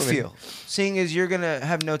 how do white you women. feel? Seeing as you're gonna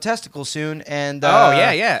have no testicles soon, and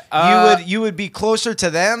you would be closer to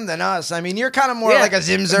them than us. I mean, you're kind of more like a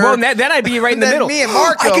Zimzer. Well, then I'd be right in the than middle. me and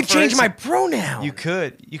Marco, I could for change my instance. pronoun. You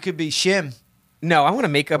could be Shim, No, I want to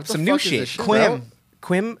make up What the some new fuck is shit. this shit, Quim. bro?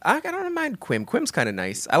 Quim. I don't mind Quim. Quim's kind of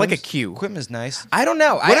nice. I like a Q. Quim is nice. I don't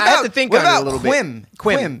know. What I about, have to think what on it about a little Quim? bit.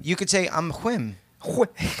 Quim. You could say I'm Quim.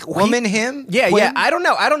 Wh- Woman, him. Yeah, Quim? yeah. I don't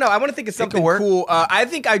know. I want to think of could something work. cool. I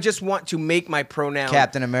think I just want to make my pronoun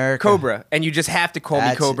Captain America. Cobra, and you just have to call me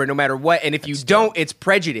That's Cobra it. no matter what. And if you don't, it's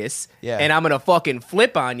prejudice. Yeah. And I'm gonna fucking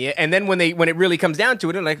flip on you. And then when it really comes down to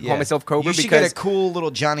it, I'm like, call myself Cobra You should because get a cool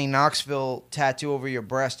little Johnny Knoxville tattoo over your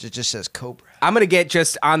breast. It just says Cobra. I'm gonna get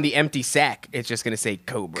just on the empty sack. It's just gonna say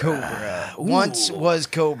Cobra. Cobra. Once was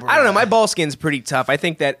Cobra. I don't know. My ball skin's pretty tough. I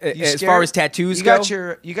think that You as scared? far as tattoos you go, got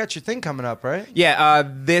your thing coming up, right? yeah.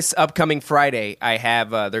 This upcoming Friday, I have.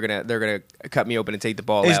 They're gonna cut me open and take the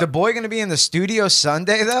ball Is out. the boy going to be in the studio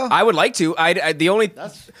Sunday though? I would like to. The only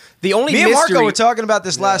Me and mystery. Marco were talking about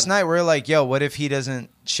this last night. We are like, yo, what if he doesn't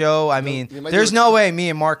show? I mean, you might there's do it. no way me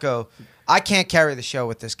and Marco. I can't carry the show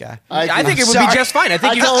with this guy. I think it would Sorry. be just fine. I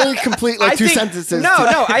think I you can only complete like I two think- sentences. No,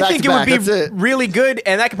 I back think to it would back. be That's it. really good,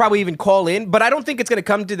 and I could probably even call in. But I don't think it's going to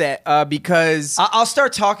come to that because I'll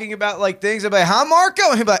start talking about like things. I'll be like, huh, Marco?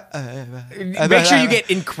 And he'll be like, make sure you get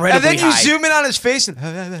incredibly And then you high. zoom in on his face.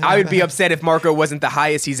 And I would be upset if Marco wasn't the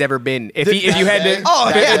highest he's ever been. If you had to,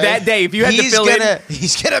 Oh, yeah. that day, if you had to he's fill in.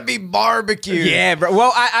 He's gonna be barbecued. Yeah, bro.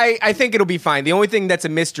 Well, I think it'll be fine. The only thing that's a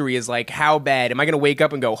mystery is like how bad am I going to wake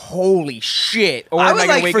up and go, holy shit? Or I am would I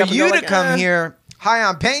gonna like wake for up and you go to like, come here high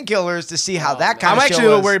on painkillers to see how that kind I'm of actually a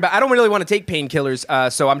little worried about. I don't really want to take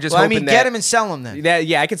painkillers, so I'm just Well, I hoping mean, that. get them and sell them then.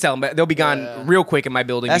 Yeah, I can sell them, but they'll be gone real quick in my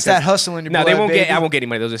building. That's because- that hustling your No, blood, they won't baby. get. I won't get any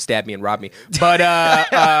money. They'll just stab me and rob me. But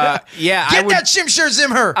yeah, I Get would. that Shimshir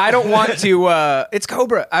Zimher. I don't want to. It's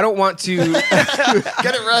Cobra. I don't want to.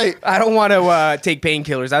 Get it right. I don't want to take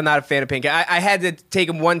painkillers. I'm not a fan of painkillers. I had to take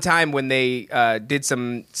them one time when they did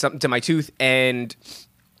something to my tooth, and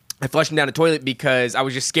I flushed them down the toilet because I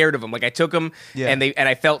was just scared of them. Like I took them, Yeah. and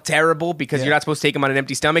I felt terrible because Yeah. you're not supposed to take them on an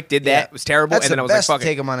empty stomach. Did that? Yeah. It was terrible. That's and then the I was like, best "Fuck to it."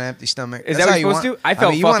 take them on an empty stomach. Is That's that what how you're supposed want- to? I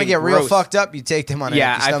felt mean, you want to fucking get real gross. fucked up, you take them on an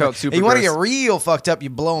Yeah, empty I stomach. felt super You want to gross. get real fucked up, you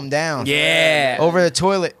blow them down. Yeah. Over the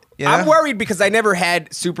toilet. You know? I'm worried because I never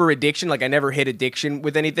had super addiction. Like I never hit addiction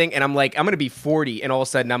with anything, and I'm like, I'm gonna be 40, and all of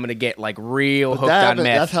a sudden I'm gonna get like real hooked on meth.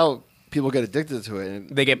 That's how people get addicted to it. And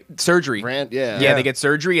They get surgery. Yeah. They get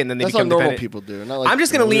surgery, and then they That's how become normal dependent. people do. Not like I'm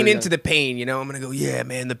just gonna lean weird into guy. the pain. You know, I'm gonna go, yeah,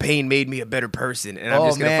 man, the pain made me a better person, and I'm Oh,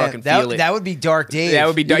 just gonna man. fucking feel it. That would be Dark Dave. That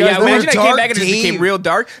would be dark. You Yeah, guys imagine I remember came back and it Dark just became Dave? real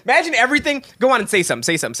dark. Imagine everything. Go on and say something.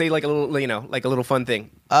 Say something. Say like a little, like a little fun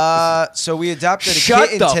thing. So we adopted a Shut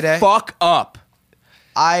kitten the today. fuck up.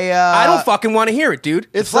 I don't fucking want to hear it, dude.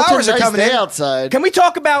 It's flowers such are a nice coming day in. outside. Can we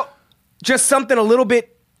talk about just something a little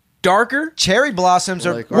bit darker? Cherry blossoms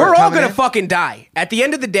are. Like- are We're all coming gonna in. fucking die. At the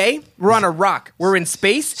end of the day, we're on a rock. We're in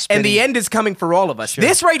space, and the Spinning. end is coming for all of us.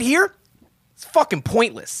 This right here, it's fucking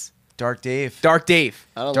pointless. Dark Dave. Dark Dave.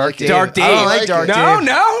 I don't Dark like Dave. it. Dark Dave. I don't like Dark no, Dave. no,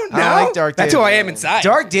 no. I don't like Dark That's Dave. who I am inside.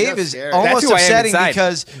 Dark Dave That's is scary. almost That's who I am upsetting inside.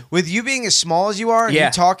 because with you being as small as you are and Yeah.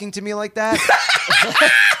 you talking to me like that,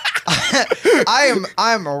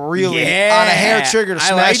 I'm really Yeah. on a hair trigger to I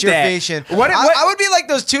smash like your that. face in. What- I would be like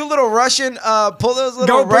those two little Russian, pull those little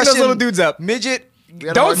Don't bring Russian those little dudes up. midget.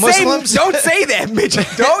 Don't Muslims. say, don't say that, midget.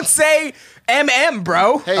 Don't say MM,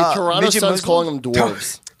 bro. Hey, Toronto midget Sun's Muslims? calling them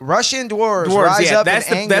dwarves. Russian dwarves, Dwarves, rise yeah, up that's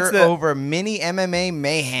in the- anger that's the- over mini MMA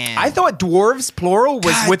mayhem. I thought dwarves plural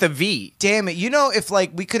was God. with a V. Damn it. You know, if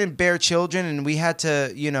like we couldn't bear children and we had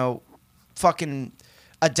to, fucking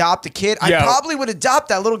adopt a kid, Yo. I probably would adopt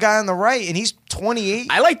that little guy on the right, and he's 28.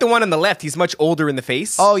 I like the one on the left. He's much older in the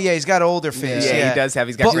face. Oh yeah, he's got older face. Yeah, Yeah, he does have.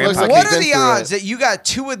 He's got But looks grandpa. like what he's are been the through odds it. that you got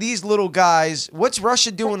two of these little guys? What's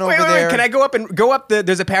Russia doing over Wait, there? can I go up and go up the?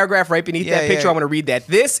 There's a paragraph right beneath Yeah, that picture. yeah. I want to read that.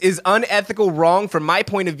 This is unethical, wrong from my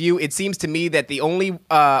point of view. It seems to me that the only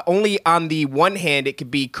on the one hand it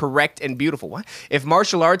could be correct and beautiful. What if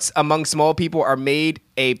martial arts among small people are made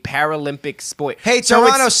a Paralympic sport? Hey, So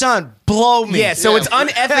Toronto it's- Sun, blow me. Yeah, so Yeah. it's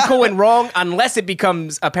unethical and wrong unless it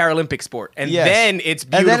becomes a Paralympic sport, and Yes. then it's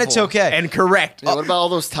And beautiful then it's okay. and correct. Yeah, what about all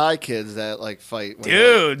those Thai kids that like fight? when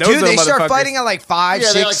Dude, those Dude, are they the start motherfuckers. fighting at like 5, Yeah,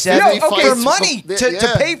 they're 6, like 7 50 for fights. money Yeah.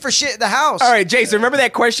 to pay for shit at the house. All right, Jason, remember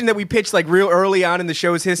that question that we pitched like real early on in the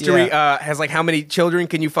show's history? Yeah. Has like how many children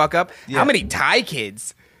can you fuck up? Yeah. How many Thai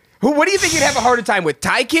kids? What do you think you'd have a harder time with,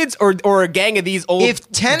 Thai kids or a gang of these old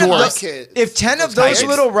If 10 dwarves? of those, kids. if 10 of Thai those kids.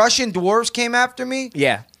 little Russian dwarves came after me,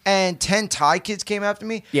 Yeah. and 10 Thai kids came after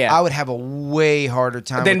me, Yeah. I would have a way harder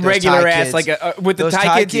time Then with those regular Thai ass, kids. like with the Those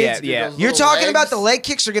Thai kids, kids? yeah. Those You're little talking about legs. the leg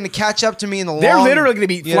kicks are going to catch up to me in the They're long. literally going to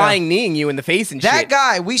be you know. flying kneeing you in the face and That shit.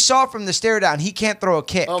 guy we saw from the stare down, he can't throw a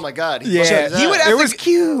kick. Oh my god. Yeah. fucking He would does. have It to, was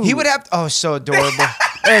cute. He would have to, oh, so adorable.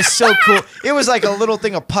 It was so cool. It was like a little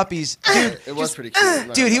thing of puppies. Dude, It was pretty cute. I'm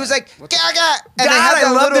not dude, he gonna was lie. like, gaga. And God, I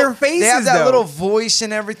love little, their They have faces, that though. little voice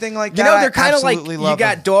and everything like You that. know, I they're kind of like absolutely you love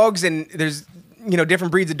got them. dogs and there's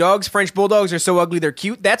different breeds of dogs. French bulldogs are so ugly they're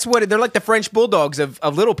cute. That's what they're like, the French bulldogs of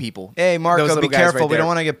little people. Hey, Those Marco, little be guys careful. right We there. don't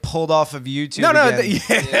want to get pulled off of YouTube. No, again.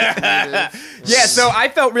 yeah. Yeah, so I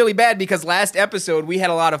felt really bad because last episode we had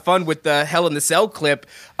a lot of fun with the Hell in the Cell clip,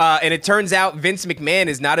 and it turns out Vince McMahon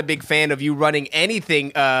is not a big fan of you running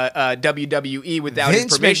anything WWE without his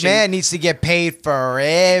Vince permission. McMahon needs to get paid for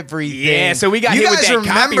everything. Yeah, so we got you hit guys with that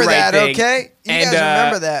remember copyright that, thing. okay? You guys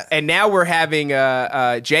remember that. And now we're having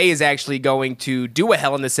Jay is actually going to do a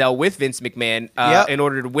Hell in the Cell with Vince McMahon Yep. in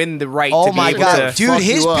order to win the right Oh to be my able god, to. dude, fuck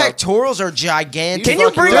his you up. pectorals are gigantic. Can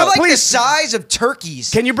you bring They're up, like the please? size of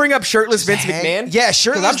turkeys. Can you bring up shirtless Vince hang- McMahon? Yeah,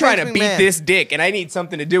 shirtless 'Cause I'm trying Vince to beat McMahon. this dick, and I need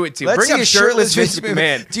something to do it to. Let's Bring see up a shirtless Vince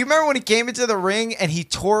McMahon. Do you remember when he came into the ring and he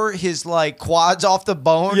tore his like quads off the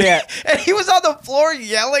bone? Yeah. and he was on the floor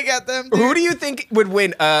yelling at them. Dude. Who do you think would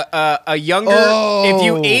win? A younger, Oh. if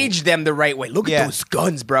you age them the right way. Look Yeah. at those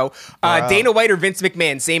guns, bro. Dana White or Vince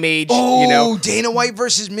McMahon, same age. Oh, you know, Dana White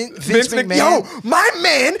versus Vince McMahon. Yo, my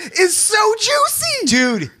man is so juicy,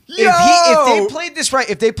 Dude, Yo. if they played this right,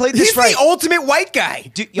 He's the ultimate white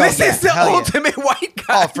guy. Dude, yo, this yeah, is the hell yeah. ultimate white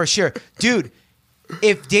guy. Oh, for sure, dude.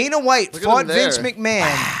 If Dana White Look at fought him there. Vince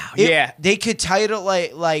McMahon Yeah. They could title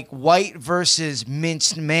like White versus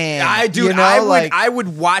Minced Man. I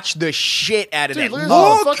would watch the shit out of Dude, that. look at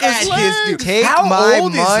Look those at fucking this dude. legs. Take How my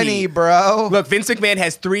old is he? money, bro. Look, Vince McMahon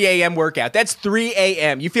has 3 a.m. workout. That's 3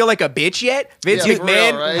 a.m. You feel like a bitch yet? Vince Yeah, for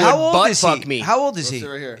McMahon real, right? would How old butt is fuck he? me. How old is Let's he? see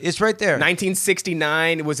right here. It's right there.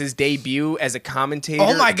 1969 was his debut as a commentator.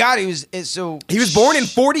 Oh my God, he was born in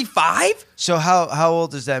 45? So how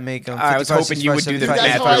old does that make him? I was 55, hoping you would do the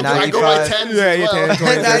 65, math. That's how I go by 95. tens Yeah, as yeah, well.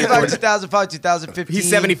 10, 95, 2005, 2015. He's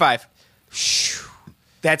 75.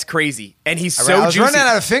 That's crazy. And he's so I was juicy. running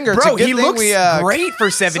out of finger. It's Bro, a good he thing looks we, great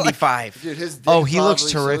for 75. Dude, his dick Oh, he looks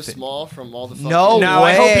probably terrific. So small from all the fucking No No,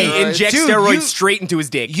 I hope way. he injects Dude, steroids you- straight into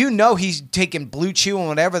his dick. You know he's taking Blue Chew and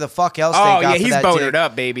whatever the fuck else Oh, they got yeah, for he's that bonered dick.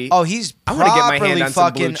 up, baby. Oh, he's I wanna get my hand properly on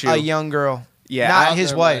some Blue fucking Chew. a young girl. Yeah, not I-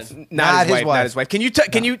 his never wife. mind. Not his wife. Not his wife. Can you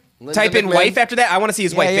Linda type in McMahon? wife after that? I want to see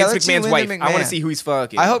his wife. yeah, Vince let's see McMahon's wife. Linda I want to McMahon. see who he's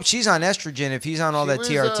fucking. I hope she's on estrogen if he's on all She that was,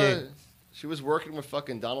 TRT. She was working with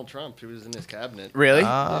fucking Donald Trump. She was in his cabinet. Really?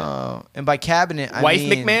 Oh, and by cabinet, I wife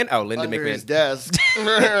mean, McMahon? Oh, Linda Under his McMahon. desk.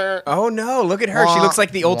 Oh no! Look at her. She Wah, looks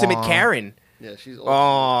like the ultimate wah. Karen. Yeah, she's old.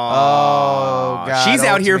 Oh, God, she's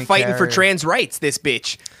out here ultimate fighting for Karen. trans rights. This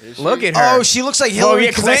bitch. Is she? Look at her. Oh, she looks like Oh Hillary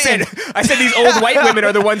yeah, because Clinton. I said these old white women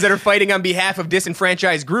are the ones that are fighting on behalf of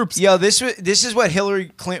disenfranchised groups. Yo, this is what Hillary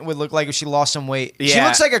Clinton would look like if she lost some weight. She Yeah.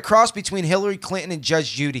 looks like a cross between Hillary Clinton and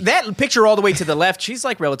Judge Judy. That picture all the way to the left, she's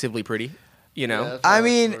like relatively pretty. You know. Yeah, that's I what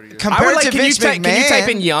mean, was compared I would like. to Can you, Vince McMahon, can you type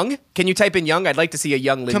in young? Can you type in young? I'd like to see a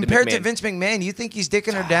young Linda compared McMahon. to Vince McMahon, you think he's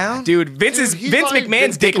dicking her down? Dude, Vince he's McMahon's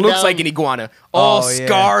probably dick been looks down- like an iguana. All Oh, yeah.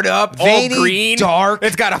 scarred up, Veiny, all green. dark.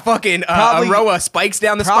 It's got a fucking Probably- a row of spikes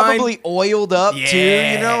down the Probably spine. oiled up too.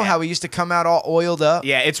 Yeah. You know how he used to come out all oiled up.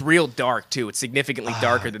 Yeah, it's real dark too. It's significantly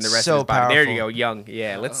darker than the rest so of his body. There you powerful. go, young.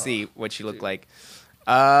 Yeah, let's see what she looked like.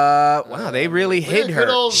 Wow, they really Look at hid good her.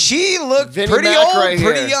 old She looked Vinnie pretty Mac old, right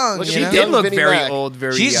pretty here. young. Look at you She know? did Young look Vinnie very Mac. old,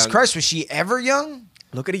 very Jesus young. Christ, was she ever young?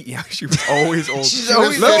 Look at it. Yeah, she was always old. She's Look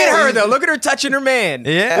always at her old. though. Look at her touching her man.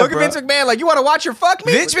 Yeah, Look bro. at Vince McMahon. Like, you want to watch her fuck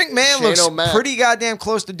me? Vince McMahon Shane looks O'Mac. pretty goddamn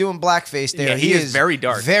close to doing blackface there. Yeah, he is very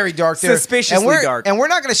dark. Very dark there. Suspiciously and we're, dark. And we're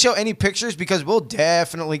not going to show any pictures because we'll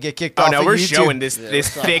definitely get kicked Oh off no, of we're YouTube. showing this Yeah,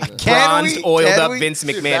 this let's thick, stop this. bronzed, Can we? oiled Can up we? Vince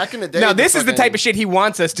Dude, McMahon. back in the day, No, the this is the fucking- type of shit he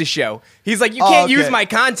wants us to show. He's like, you Oh, can't use okay. my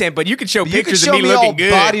content, but you can show You can pictures show of me me all looking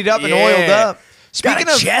good, bodied up and oiled Yeah. up. Got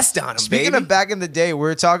a chest on him, Speaking baby. of back in the day, we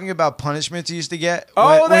were talking about punishments you used to get.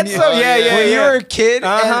 Oh, that's so- yeah, yeah, When you yeah. were a kid,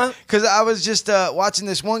 Uh-huh. because I was just watching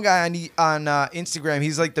this one guy on Instagram.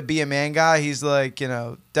 He's like the be a man guy. He's like, you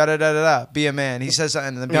know, da da da da da, be a man. He says something.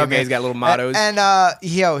 And then be a Okay, man. he's got little mottos. And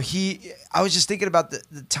I was just thinking about the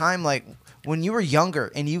time like when you were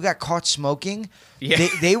younger and you got caught smoking. Yeah.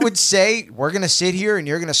 They would say, we're going to sit here and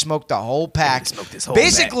you're going to smoke the whole pack. smoke this whole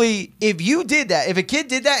Basically, if you did that, if a kid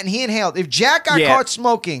did that and he inhaled, if Jack got Yeah. caught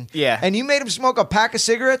smoking Yeah. and you made him smoke a pack of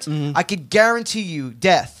cigarettes, I could guarantee you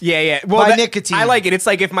death. Yeah, yeah. Well, By nicotine. I like it. It's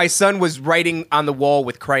like if my son was writing on the wall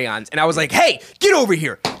with crayons, and I was like, "Hey, get over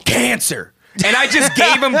here, cancer," and I just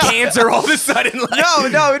gave him cancer all of a sudden.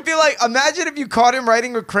 Like, No, it'd be like, imagine if you caught him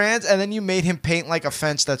writing with crayons and then you made him paint like a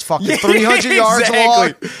fence that's fucking Yeah, 300 yards exactly.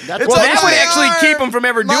 long. That's well, like that would my actually keep him from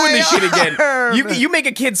ever doing My this shit again. arm. You make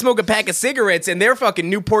a kid smoke a pack of cigarettes, and they're fucking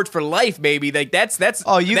Newport for life, baby. Like that's.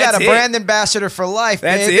 Oh, you that's got a it. brand ambassador for life,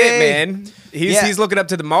 That's baby. it, man. He's looking up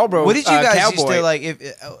to the Marlboro. What did you guys cowboy. used to like?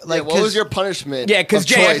 If like, what was your punishment? Yeah, because of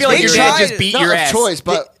Jay, I choice? feel like They your tried- dad just beat Not your of ass. choice,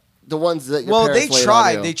 but the ones that your well, they parents laid on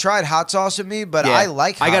tried. you. They tried hot sauce with me, but Yeah. I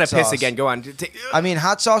like. Hot I gotta sauce. piss again. Go on. I mean,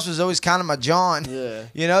 hot sauce was always kind of my John. Yeah.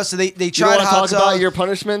 You know, so they You don't tried want to hot talk sauce. about your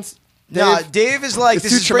punishments? No, Dave? Dave is like, It's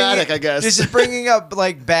this too is bringing- traumatic, I guess. This is bringing up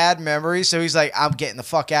like bad memories. So he's like, I'm getting the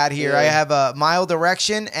fuck out of here. Yeah. I have a mild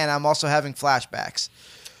erection and I'm also having flashbacks.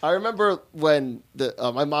 I remember when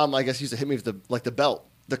my mom, I guess, used to hit me with the belt,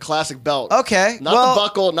 the classic belt. Okay, Not well-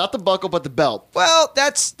 the buckle, but the belt. Well,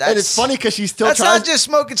 that's And it's funny because she still that's tries. not just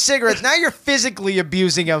smoking cigarettes. Now you're physically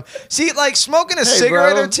abusing him. See, like smoking a Hey,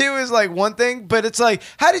 cigarette bro. or two is like one thing, but it's like,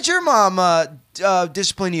 how did your mom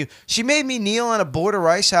discipline you? She made me kneel on a board of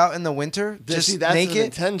rice out in the winter, just See, that's naked.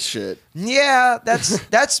 intense shit. Yeah,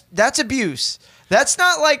 that's abuse. That's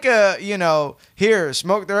not like here,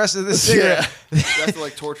 smoke the rest of the cigarette. Yeah. That's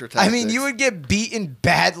like torture I tactics. mean, you would get beaten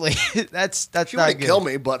badly. that's She not wouldn't good. kill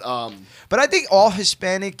me, but But I think all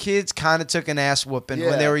Hispanic kids kind of took an ass whooping when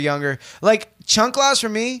Yeah. they were younger. Like Chunklas for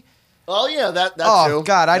me. oh yeah, that's Oh true.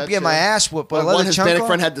 God, I'd That's get my true. ass whooped. But My one a Hispanic chancla?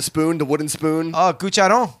 friend had the spoon, the wooden spoon. Oh,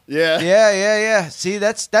 cucharon. Yeah. Yeah. See,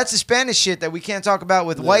 that's the Spanish shit that we can't talk about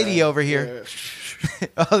with Whitey over here. Yeah.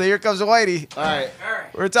 Oh, here comes Whitey. All right. All right.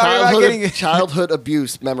 We're talking about getting childhood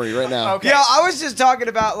abuse memory right now. Okay. Yeah, I was just talking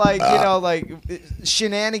about like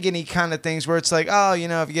shenanigan-y kind of things where it's like, oh,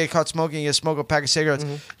 if you get caught smoking, you smoke a pack of cigarettes.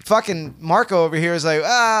 Fucking Marco over here is like,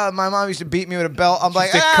 my mom used to beat me with a belt. I'm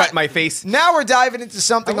like, To cut my face. now we're diving into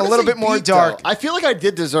something a little bit more dark. I feel like I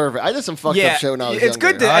did deserve it. I did some fucked up show when I was it's younger.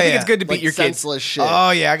 good to. I think it's good to beat Like your kids. senseless shit.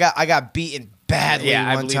 Oh yeah, I got beaten badly Yeah,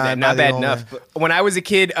 I one believe time. that. Not by the bad owner. enough. When I was a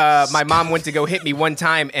kid, my mom went to go hit me one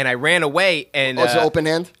time, and I ran away. And Oh, it's an open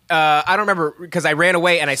hand? I don't remember because I ran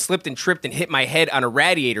away and I slipped and tripped and hit my head on a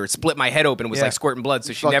radiator. It split my head open. It was Yeah. like squirting blood.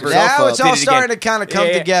 So she fucked never. yourself Now up. it's did all it again. starting to kind of come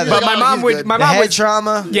Yeah, yeah. together. But my Oh, mom he's would. good. My the mom head would.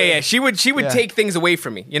 trauma. Yeah. She would Yeah. take things away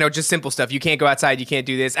from me. Just simple stuff. You can't go outside. You can't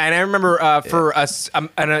do this. And I remember for a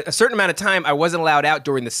certain amount of time, I wasn't allowed out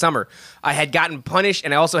during the summer. I had gotten punished,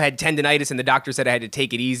 and I also had tendinitis, and the doctor said I had to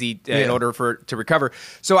take it easy in order to recover.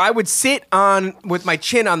 So I would sit on with my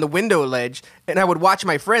chin on the window ledge, and I would watch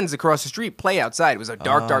my friends across the street play outside. It was a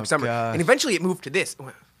dark summer, gosh. and eventually it moved to this.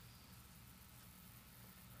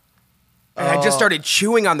 And I just started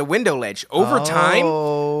chewing on the window ledge. Over time,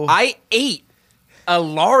 I ate a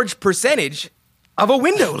large percentage of a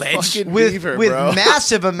window ledge. Fucking with beaver, with bro.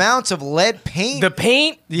 massive amounts of lead paint. The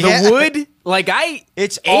paint, Yeah. the wood, like I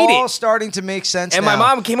It's ate all it. starting to make sense. And now. my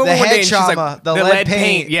mom came over the one head day and she's trauma, like, the lead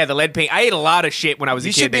paint. Yeah, the lead paint. I ate a lot of shit when I was You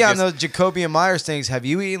a kid. should be that on just- those Jacoby and Myers things. Have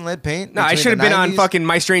you eaten lead paint? No, I between should have the been on 90s? fucking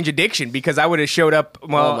My Strange Addiction because I would have showed up.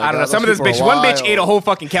 Well, Oh my I don't know. God, Some of those those bitches. people are One bitch wild. ate a whole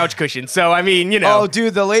fucking couch cushion. So I mean, Oh,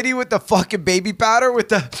 dude, the lady with the fucking baby powder with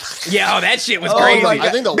the yeah. Oh, that shit was Oh crazy. my God.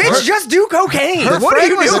 I think the bitch, worst- just do cocaine. her What are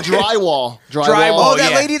friend you was The doing? drywall. Drywall. oh,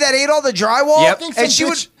 that yeah. lady that ate all the drywall. Yep. I think And some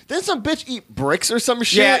she bitch, didn't some bitch eat bricks or some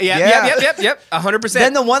shit? Yeah, Yeah. yep. 100%.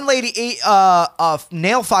 Then the one lady ate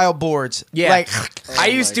nail file boards. Yeah. like I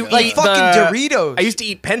used to God. Like eat fucking the- Doritos. I used to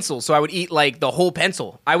eat pencils, so I would eat like the whole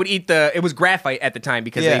pencil. I would eat it was graphite at the time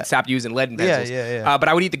because Yeah. they stopped using lead in Yeah, pencils. yeah. But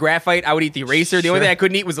I would eat the graphite. I would eat the eraser. The only Sure. thing I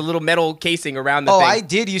couldn't eat was a little metal casing around the Oh, thing. I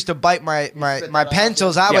did used to bite my spit that out,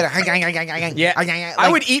 pencils. I Yeah. would Yeah. I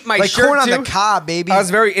would eat my like shirt, corn on too. the cob, baby. I was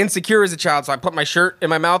very insecure as a child, so I put my shirt in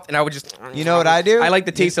my mouth and I would just. You know what I do? I like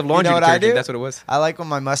the taste of laundry You know what I detergent. do? That's what it was. I like when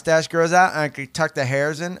my mustache grows out and I can tuck the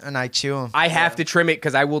hairs in and I chew them. I have to trim it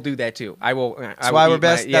because I will do that too. I will. That's why we're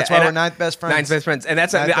best. That's why we're ninth best friends. Ninth best friends, and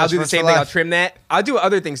that's Ninth I'll best do the friends same for thing. I'll life. trim that. I'll do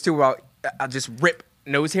other things too. Where I'll just rip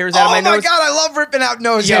nose hairs out of Oh my my nose. god, I love ripping out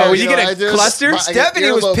nose Yo, hairs. you know get a what I do? cluster? I get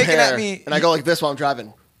Stephanie was earlobe picking hair, at me. and I go like this while I'm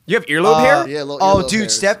driving. You have earlobe hair? Yeah, little Oh, earlobe dude,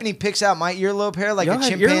 hairs. Stephanie picks out my earlobe hair like You a don't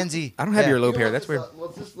have chimpanzee. I don't have Yeah. earlobe hair. what That's this, weird.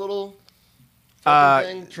 What's this little Uh,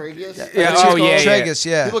 thing? Tragus? yeah, That's oh, called? yeah, yeah. Tragus,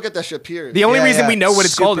 yeah. People get that shit pierced. The only Yeah, reason yeah. we know what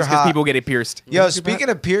it's called is Super because hot. people get it pierced. Yo, speaking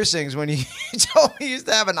of piercings, when you told me you used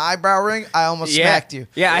to have an eyebrow ring, I almost yeah, smacked you.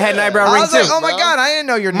 Yeah, I had an Yeah. eyebrow I ring was too. like, oh my bro. god, I didn't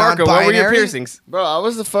know you're Marco, non-binary. what were your piercings? Bro, I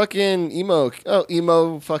was the fucking emo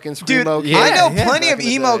fucking Dude, screamo. yeah, I know yeah. plenty Back of in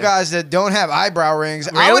the emo day. guys that don't have eyebrow rings.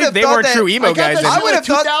 I Really? would have They thought weren't that, true emo I got guys that then. I shit would in have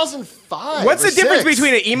thought- 2005. What's or the difference 6.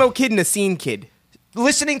 between an emo kid and a scene kid?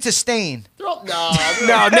 listening to Stain. Nah,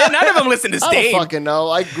 No, none of them listen to I don't Stain. fucking know.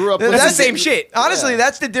 I grew up. That's listening the same to- shit. Honestly, Yeah.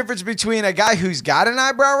 that's the difference between a guy who's got an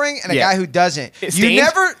eyebrow ring and a Yeah. guy who doesn't. Stained? You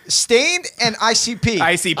never Stained and ICP.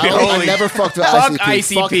 ICP. I never fucked with Fuck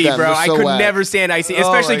ICP. Fuck ICP, them. bro. They're I so could whack. never stand ICP, Oh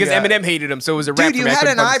especially my because God. Eminem hated him, so it was a rap Dude, for you me. I had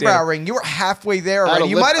couldn't an fucking stand eyebrow it. ring. You were halfway there I had already. a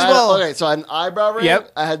You lip- might as I had- well. Okay, so I had an eyebrow ring.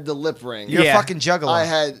 Yep. I had the lip ring. You're Yeah. a fucking juggalo. I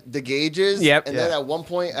had the gauges. Yep. And Yeah. then at one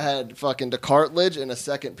point, I had fucking the cartilage and a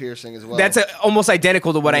second piercing as well. That's almost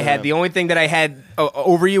identical to what I had. Yeah. The only thing that I had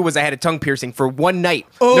over you was I had a tongue piercing for one night.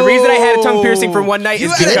 The reason I had a tongue piercing for one night You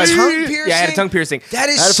is had a because tongue yeah, I had a tongue piercing. That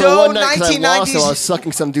is I had it for so one night 'cause I lost, so I was 1990s.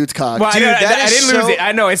 sucking some dude's cock. Well, Dude, I that is didn't lose so- it.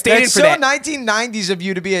 I know. I stayed in That's for so that. 1990s of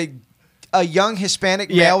you to be a young Hispanic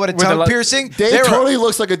Yeah, male with a with a tongue lo- piercing. Dave They were- totally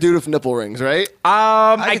looks like a dude with nipple rings, right?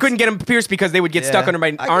 I could- couldn't get them pierced because they would get stuck Yeah. under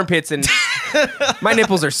my armpits, and my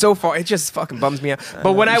nipples are so far. It just fucking bums me out.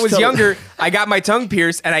 But when I was Still- younger, I got my tongue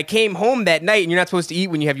pierced, and I came home that night. And you're not supposed to eat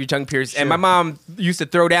when you have your tongue pierced. And my mom used to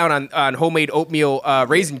throw down on homemade oatmeal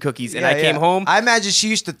raisin cookies. And Yeah, I came yeah. home. I imagine she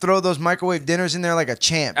used to throw those microwave dinners in there like a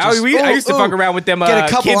champ. I Just, used to fuck around with them Get a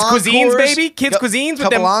couple kids' cuisines, encores. baby. Kids' cuisines with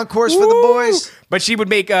couple them. encores for the Woo! boys. But she would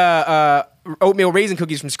make oatmeal raisin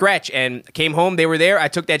cookies from scratch, and came home. They were there. I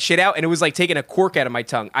took that shit out, and it was like taking a cork out of my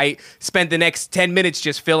tongue. I spent the next 10 minutes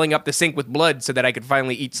just filling up the sink with blood so that I could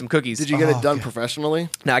finally eat some cookies. Did you get it done professionally?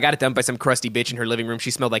 No, I got it done by some crusty bitch in her living room. She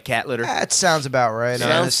smelled like cat litter. That sounds about right.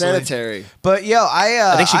 Sounds honestly. sanitary. But yo,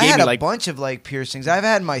 I think she gave had me, a like- bunch of like piercings. I've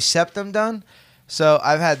had my septum done, so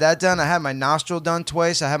I've had that done. I had my nostril done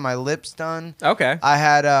twice. I had my lips done. Okay. I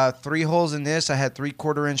had 3 holes in this. I had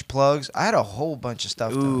 3/4 inch plugs. I had a whole bunch of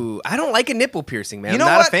stuff done. Ooh, I don't like a nipple piercing, man. You know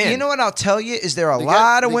I'm not what? a fan. You know what I'll tell you is there are a They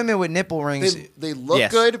lot get- of they- women with nipple rings. They look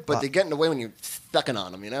Yes. good, but they get in the way when you sucking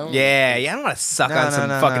on them, you know? Yeah, I don't want to suck No, on no, some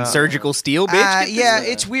no, fucking no. surgical steel, bitch. Yeah,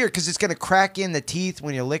 it's weird because it's gonna crack in the teeth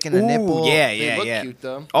when you're licking the Ooh, nipple. yeah, They yeah, look yeah. cute,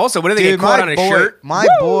 though. Also, what do they Dude, get caught on his shirt? My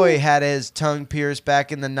Woo! boy had his tongue pierced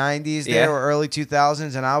back in the 90s Yeah. there or early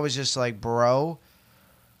 2000s, and I was just like, bro,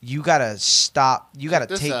 you gotta stop. You gotta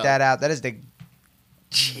this take out. that out. That is the What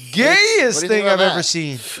do gayest you think thing about I've that? ever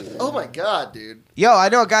seen. Oh my god, dude! Yo, I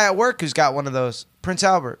know a guy at work who's got one of those. Prince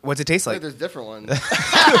Albert. What's it taste Like, like? there's different ones.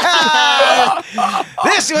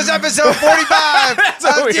 This was episode 45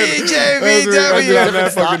 what of we- DJVW.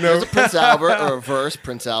 There's a Prince Albert, a reverse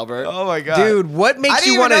Prince Albert. Oh my god, Dude, what I makes didn't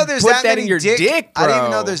you even want know to there's put that that many in your dick, bro? I didn't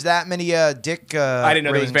even know there's that many dick. I didn't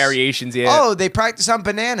know there was rings. variations yet. Oh, they practice on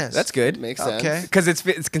bananas. That's good. Makes sense. Okay. Because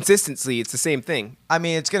it's consistency. It's the same thing. I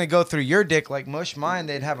mean, it's gonna go through your dick like mush. Mine,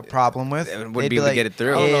 they'd have a problem with. It wouldn't They'd be able to get it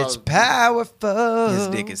through. It's powerful. His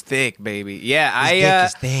dick is thick, baby. Yeah, His dick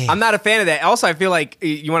is thick. I'm not a fan of that. Also, I feel like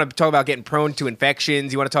you want to talk about getting prone to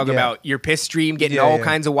infections. You want to talk Yeah. about your piss stream getting Yeah, all yeah.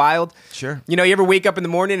 kinds of wild. Sure. You know, you ever wake up in the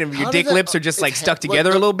morning and your How dick does that- lips are just like it's stuck like together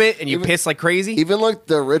a the- little bit and you even- piss like crazy? Even like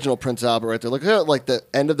the original Prince Albert right there. Look at like the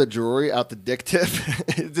end of the jewelry out the dick tip.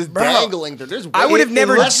 It's just Bro, dangling there. There's I would have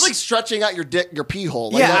never- That's like stretching out your dick, your pee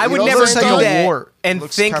hole. Like Yeah, that, I you would know never what I'm looks like do a saying? that wart. and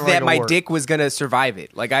Looks think kinda that like a my wart. dick was gonna survive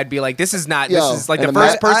it. Like I'd be like, this is not. Yo, This is like the and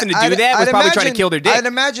first imagine- person to do that was I'd probably trying to imagine- kill their dick. I'd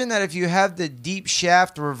imagine that if you have the deep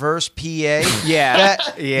shaft reverse PA, Yeah.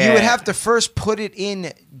 that Yeah. you would have to first put it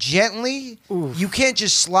in gently. You can't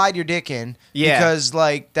just slide your dick in Yeah. because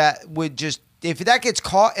like that would just if that gets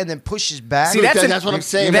caught and then pushes back. See, that's That's what I'm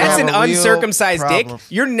saying, That's man. an Have a real uncircumcised dick. problem.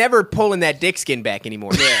 You're never pulling that dick skin back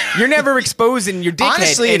anymore. You're never exposing your dick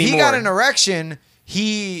honestly, head if anymore. he got an erection,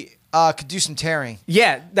 he could do some tearing.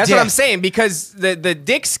 Yeah, that's Yeah. what I'm saying because the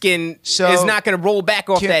dick skin So- is not going to roll back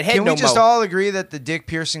off that head Can no we just more. all agree that the dick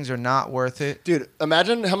piercings are not worth it? Dude,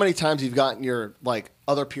 imagine how many times you've gotten your like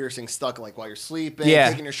other piercing stuck like while you're sleeping, Yeah.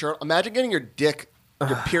 taking your shirt. Imagine getting your dick,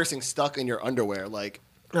 your piercing stuck in your underwear. Like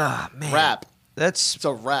Ah, man. wrap. That's It's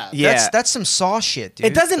a wrap. Yeah. that's some saw shit, dude.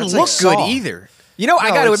 It doesn't That's look like good Saw. either. You know, I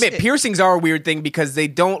No, got to it's- admit, piercings are a weird thing because they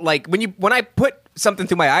don't like when I put something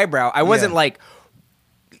through my eyebrow. I wasn't Yeah. like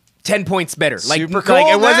 10 points better. Like, Super like cool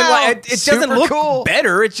it wasn't now. like it doesn't Super look cool.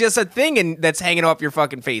 better. It's just a thing and that's hanging off your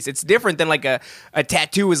fucking face. It's different than like a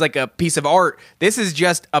tattoo is like a piece of art. This is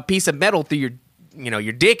just a piece of metal through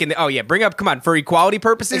your dick and bring up, come on, for equality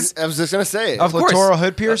purposes. I was just gonna say. Of course. Clitoral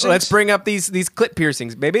hood piercings? Let's bring up these clit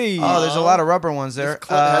piercings, baby. Oh, there's a lot of rubber ones This there. clit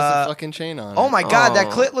has a fucking chain on. Oh my god, that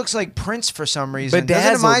Oh. clit looks like Prince for some reason. Bedazzled,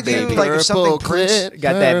 Doesn't it remind baby. you like of something Purple Prince? clit.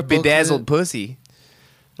 Got that Purple bedazzled clit. pussy.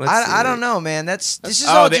 Let's see. I don't know, man. This is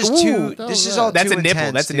Oh, all they- just ooh, too. that This was is that. all That's too a nipple.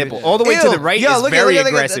 intense, That's a dude. nipple. All the way to Ew. the right Yo, is look very at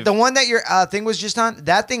aggressive. the one that your thing was just on.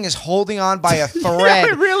 That thing is holding on by a thread.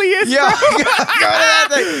 it really is. Yeah, bro. go to that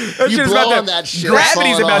thing. That You shit's blow about on that shit, Gravity's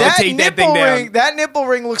falling about off. to take that thing down. ring. That nipple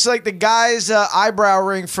ring looks like the guy's eyebrow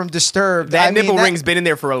ring from Disturbed. That I mean, nipple ring's been in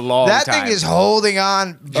there for a long that time. thing is holding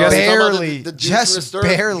on Just- barely, The dudes just from Disturbed,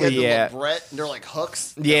 barely. you Yeah. had the little Brett, and they're like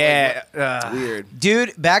hooks. Yeah. They're like, weird.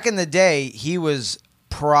 Dude, back in the day, he was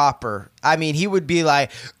proper. I mean, he would be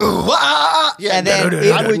like, "Ooh, ah," Yeah, and then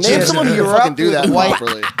it would name just someone who can erupt fucking do that with white.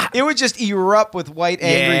 properly. It would just erupt with white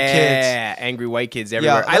angry kids. Yeah, angry white kids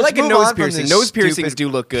everywhere. I let's like a move nose on from piercing. this Nose piercings stupid do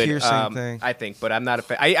look good. piercing thing. I think, but I'm not a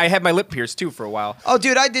fan. I had my lip pierced too for a while. Oh,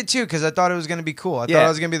 dude, I did too because I thought it was gonna be cool. I Yeah. thought I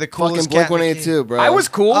was gonna be the Fucking coolest. Blink cat in the 182, bro. I was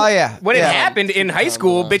cool. Oh, yeah. When Yeah. it happened in high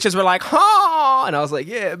school, bitches were like, "Huh," and I was like,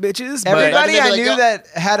 "Yeah, bitches." But Everybody But- I Like, knew yo- that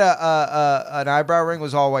had an eyebrow ring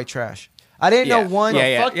was all white trash. I didn't Yeah. know one.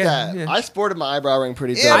 Yeah, Fuck that. yeah. I sported my eyebrow ring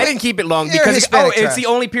pretty Yeah, dope. I didn't keep it long You're because Hispanic it's trash. the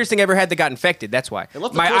only piercing I ever had that got infected. That's why It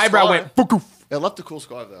left a my cool eyebrow scar. went. "Fuku." It left a cool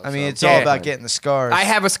scar though. I mean, so- it's Yeah. all about getting the scars. I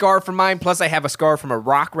have a scar from mine. Plus, I have a scar from a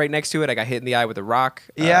rock right next to it. I got hit in the eye with a rock.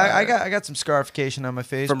 Yeah, I got some scarification on my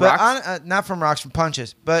face, From but rocks? not from rocks, from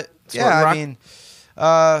punches. But Sword yeah, rock? I mean,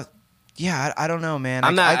 I don't know, man.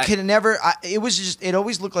 I'm I not- could never. It was just. It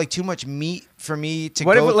always looked like too much meat for me to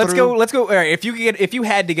What go if, let's through. go. Let's go. All right, if you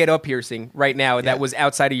had to get a piercing right now that was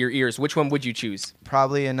outside of your ears, which one would you choose?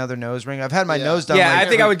 Probably another nose ring. I've had my Yeah. nose done. Yeah, like, I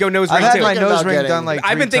think I would go nose I've ring had too. my Thinking nose about ring getting- done like.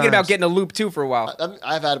 I've been 3 thinking about times. getting a loop too for a while.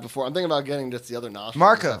 I've had it before. I'm thinking about getting just the other nostril.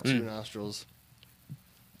 Marco. Just have two nostrils.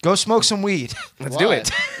 Go smoke some weed. Let's Why? do it.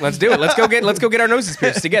 Let's do it. Let's go get our noses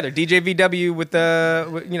pierced together. DJVW with the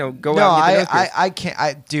go No, out and get the nose pierced. I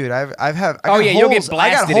can't. Dude, I've had. I Oh, got yeah, you'll get holes- I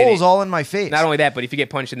blasted got in holes it. all in my face. Not only that, but if you get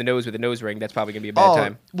punched in the nose with a nose ring, that's probably gonna be a bad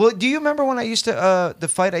time. Well, do you remember when I used to the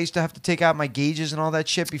fight? I used to have to take out my gauges and all that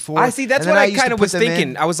shit before. I see. That's and then what I used to kind of put was them in.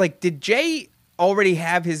 thinking. I was like, did Jay already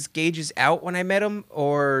have his gauges out when I met him,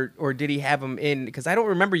 or did he have them in? Because I don't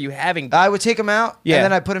remember you having. I would take them out Yeah. and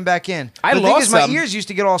then I put them back in. I the thing lost is, my some. ears used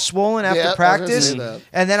to get all swollen Yeah, I after was gonna practice, say that.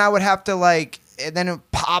 and then I would have to like and then it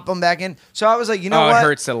would pop them back in. So I was like, you know Oh, it what?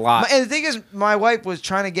 hurts a lot. And the thing is, my wife was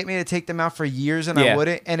trying to get me to take them out for years, and Yeah. I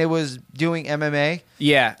wouldn't. And it was doing MMA.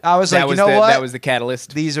 Yeah, I was that like, you know what? That was the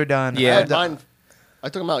catalyst. These are done. Yeah. I had mine. I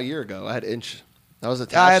took them out a year ago. I had inch. That was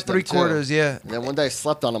attached. I had to them, 3/4. too. Yeah. And then one day I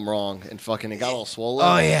slept on them wrong and fucking it got all swollen.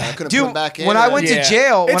 Oh and yeah, I couldn't dude. put them back in. When I went Yeah. to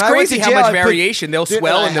jail, It's when I went crazy to how jail, much I put- variation they'll Dude,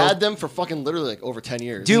 swell and and I they'll. had them for fucking literally like over 10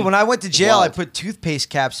 years. Dude, when I went to jail, I Wild. put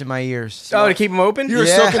toothpaste caps in my ears. Oh, to keep them open. you were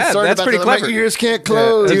Yeah. so concerned That's about pretty that. clever. My ears can't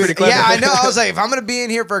close. That's Dude, pretty clever. yeah, I know. I was like, if I'm gonna be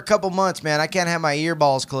in here for a couple months, man, I can't have my ear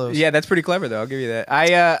balls closed. Yeah, that's pretty clever though. I'll give you that.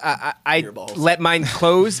 I Earballs. let mine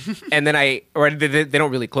close, and then they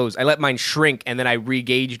don't really close. I let mine shrink, and then I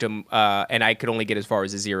re-gauged them, and I could only get as far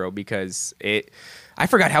as a 0 because I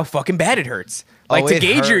forgot how fucking bad it hurts. Like to it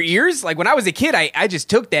gauge your hurts. ears. Like when I was a kid, I just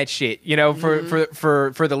took that shit, you know,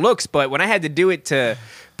 for the looks. But when I had to do it to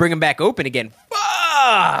bring them back open again,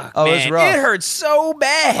 fuck, Oh, man, it's rough. it hurts so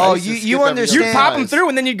bad. Oh, used to you skip you every understand? you pop them Nice. through,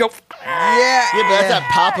 and then you go. Yeah, Yeah, but that's that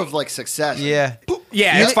pop of like success. Yeah.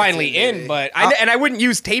 Yeah, You- it's finally in, but I wouldn't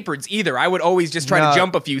use tapereds either. I would always just try No. to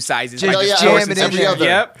jump a few sizes. Just like yeah, just I jam force it in something. there. every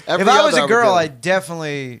other. Yep. Every If I was other a girl, would I do.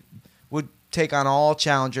 definitely would take on all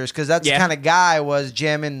challengers because that's Yeah. the kind of guy I was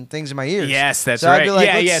jamming things in my ears. Yes, that's So I'd right. be like,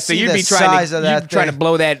 yeah, let's yeah. So see you'd the be size trying of to that trying to thing.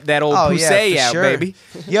 blow that old Oh, poussey for out, sure. baby.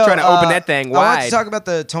 Yo, trying to open that thing I want wide. to talk about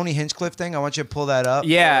the Tony Hinchcliffe thing. I want you to pull that up.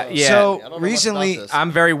 Yeah, yeah. I So don't know much recently, about this.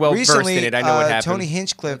 I'm very well recently, versed in it. I know what happened. Tony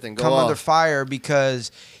Hinchcliffe Everything go come under off. fire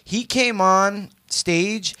because he came on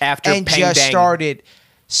stage After and Peng just Dang. started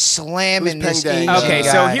slamming Who's this Peng Asian Dang? Okay,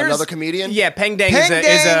 guy. so here's Another comedian? Yeah, Peng Dang, Peng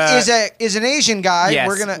is a is an Asian guy. Yes.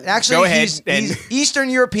 We're gonna Go actually ahead he's and- Eastern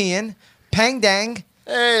European. Peng Dang.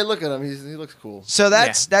 Hey, look at him. He looks cool. So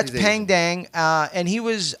that's Yeah. that's He's Peng Asian. Dang, and he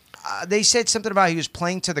was. They said something about he was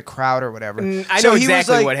playing to the crowd or whatever. I know So he was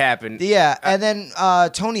exactly like- what happened. Yeah, and then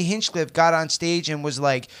Tony Hinchcliffe got on stage and was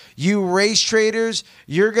like, "You race traders,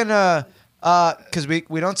 you're gonna." Because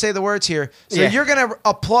we don't say the words here, so Yeah. you're gonna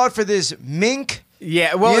applaud for this mink.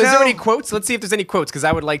 Yeah, well, You is there know? any quotes? Let's see if there's any quotes because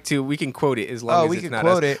I would like to. We can quote it as long Oh, as we it's can not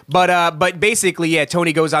quote us. it. But basically, yeah,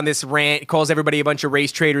 Tony goes on this rant, calls everybody a bunch of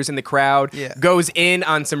race traders in the crowd. Yeah. Goes in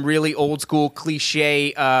on some really old school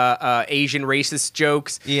cliche Asian racist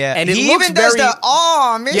jokes. Yeah, and it he looks even does very. the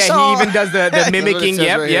oh, miss Yeah, all." he even does the mimicking. says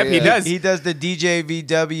Yep, right yep, here, he yeah. does. He does the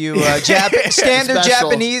DJVW standard Special.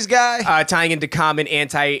 Japanese guy. Tying into common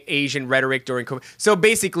anti-Asian rhetoric during COVID. So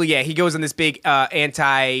basically, yeah, he goes on this big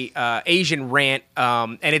anti-Asian rant,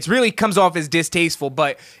 and it's really comes off as distasteful,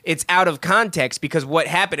 but it's out of context because what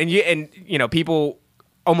happened, and you know, people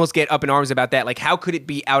almost get up in arms about that. Like, how could it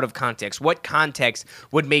be out of context? What context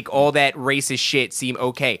would make all that racist shit seem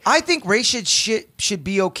okay? I think racist shit should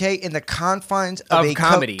be okay in the confines of a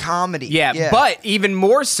comedy. comedy. Yeah, but even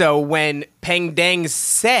more so when Peng Dang's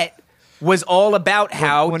set was all about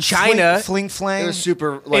how when China fling flang. It was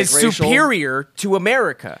super like is racial. superior to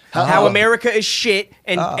America. How America is shit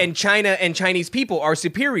and China and Chinese people are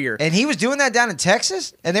superior. And he was doing that down in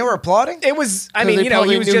Texas, and they were applauding. It was, I 'Cause mean, they you know, he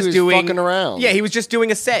probably was knew just he was doing fucking around. Yeah, he was just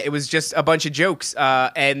doing a set. It was just a bunch of jokes,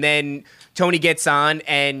 and then Tony gets on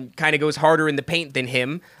and kind of goes harder in the paint than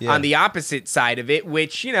him Yeah. on the opposite side of it.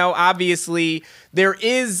 Which, you know, obviously there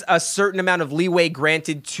is a certain amount of leeway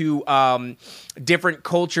granted to different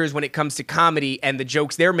cultures when it comes to comedy and the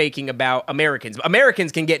jokes they're making about Americans.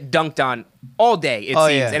 Americans can get dunked on all day, it Oh,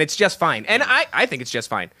 seems, yeah. and it's just fine. And I think it's just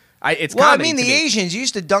fine. It's Well, I comedy mean, to the me. Asians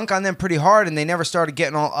used to dunk on them pretty hard, and they never started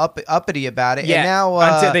getting all uppity about it. Yeah, and now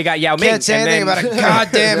until they got Yao Ming. Can't say and anything then- about a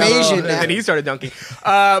goddamn Asian And now. then he started dunking.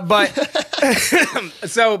 But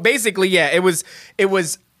so basically, yeah, it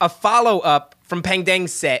was a follow up from Peng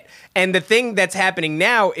Dang's set, and the thing that's happening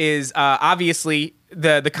now is obviously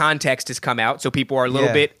the context has come out, so people are a little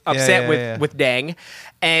Yeah. bit Yeah, upset yeah. with Dang,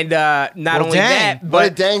 and not Well, only Dang. that, What but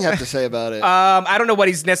did Dang have to say about it? I don't know what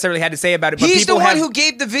he's necessarily had to say about it. But He's the people one have, who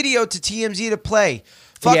gave the video to TMZ to play.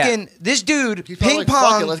 Fucking this dude, He's probably Ping like, "Fuck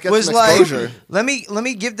Pong it, let's get was some like, exposure." let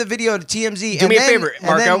me give the video to TMZ. Do and me a then, favor, and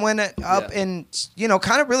Marco. then went up Yeah. and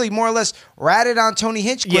kind of really more or less ratted on Tony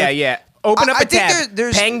Hinchcliffe. yeah. Open up I a think tab.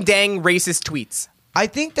 there's- Peng Dang racist tweets. I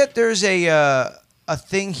think that there's a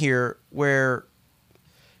thing here where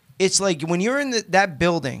it's like when you're in that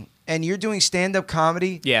building and you're doing stand-up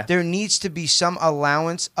comedy, Yeah. there needs to be some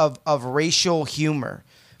allowance of racial humor.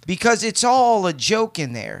 Because it's all a joke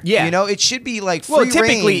in there. Yeah. It should be like free Well, it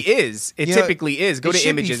typically reign. is. It You know, typically is. Go it to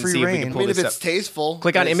should be images and free see if we reign. can I pull mean, if this it's up. tasteful,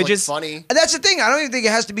 Click on and it's, like, images. funny. And that's the thing. I don't even think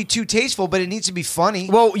it has to be too tasteful, but it needs to be funny.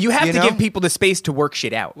 Well, you have to know? give people the space to work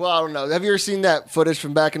shit out. Well, I don't know. Have you ever seen that footage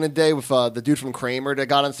from back in the day with the dude from Kramer that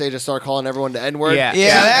got on stage and started calling everyone the N-word? Yeah.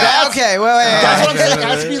 Yeah. That's- Okay. Well, That's what I'm saying. It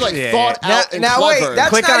has to be like Yeah. thought out and now clever. wait. That's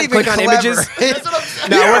Click not on- even click on clever. images. That's what I'm saying.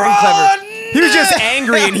 No, it wasn't clever. He was just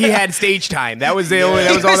angry and he had stage time. That was the only.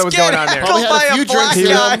 That was all that was going on there. Probably had a few drinks He in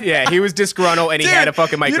was- him. yeah, he was disgruntled and he had a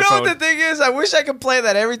fucking microphone. You know what the thing is? I wish I could play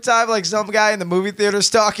that every time like some guy in the movie theater's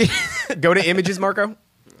talking. Go to images, Marco.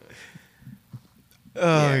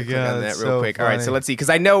 Oh my Click god, on that that's real so quick. All right, so funny. let's see. Because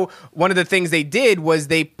I know one of the things they did was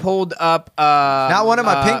they pulled up. Not one of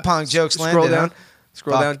my ping pong jokes Scroll landed, down. huh?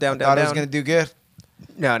 Scroll Fuck, down. Thought I was gonna do good.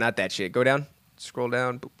 No, not that shit. Go down. Scroll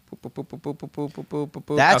down. Boop, boop, boop, boop, boop, boop, boop, boop, boop, boop,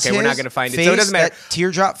 boop. That's okay. We're not his gonna find it, face, so it doesn't matter. That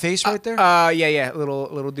teardrop face right there. Yeah,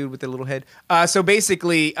 little dude with the little head. So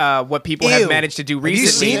basically, what people have Ew. managed to do Have you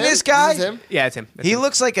recently. seen this guy? Is this him? Yeah, it's him. That's He him.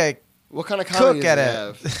 looks like a What kind of comedy cook does at he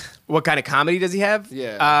it. have? What kind of comedy does he have?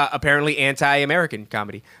 Yeah. Apparently anti-American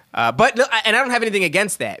comedy. But I don't have anything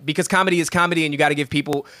against that because comedy is comedy, and you got to give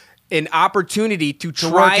people an opportunity to work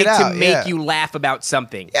try it to out, make yeah. you laugh about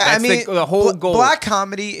something. Yeah, That's I mean, the whole goal. Black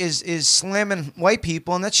comedy is slamming white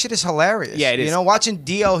people, and that shit is hilarious. Yeah, it is. You know, watching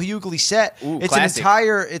D.L. Hughley set, Ooh, it's classic.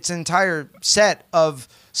 an entire set of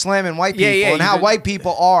slamming white people Yeah, and how you- white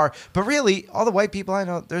people are. But really, all the white people I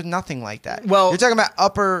know, there's nothing like that. Well- you're talking about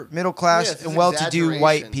upper middle class Yeah, it's and well-to-do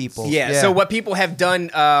white exaggerations. people. Yeah, so what people have done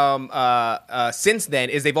since then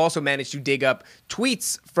is they've also managed to dig up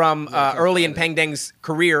tweets from early in Peng Deng's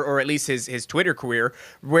career, or at least his Twitter career,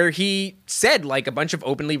 where he said like a bunch of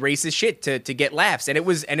openly racist shit to get laughs,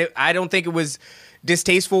 and I don't think it was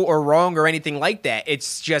distasteful or wrong or anything like that.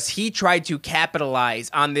 It's just he tried to capitalize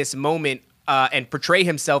on this moment. And portray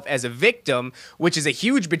himself as a victim, which is a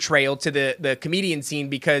huge betrayal to the comedian scene,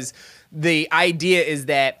 because the idea is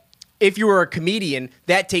that if you are a comedian,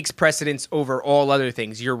 that takes precedence over all other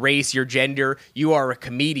things. Your race, your gender. You are a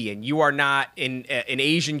comedian. You are not an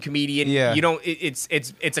Asian comedian. Yeah. You don't. It's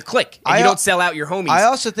a clique. And I you al- don't sell out your homies. I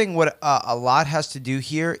also think what a lot has to do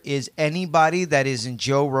here is anybody that is in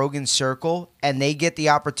Joe Rogan's circle and they get the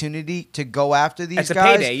opportunity to go after these That's a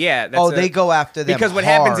guys. payday, yeah, that's Oh, a- they go after them because what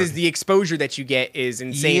happens hard. is the exposure that you get is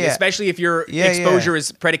insane, Yeah. especially if your Yeah, exposure yeah.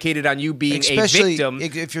 is predicated on you being Especially a victim.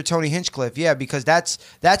 if you're Tony Hinchcliffe, yeah, because that's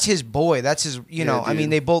his boy. That's his. You know, I dude. mean,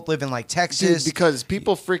 they both live in like Dude, Texas. because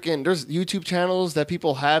people freaking there's YouTube channels that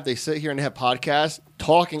people have. They sit here and they have podcasts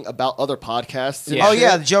talking about other podcasts. and Yeah. Oh shit.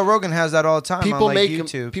 yeah, Joe Rogan has that all the time. People on, like, make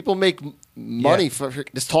YouTube. people make money Yeah. for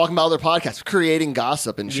just talking about other podcasts, creating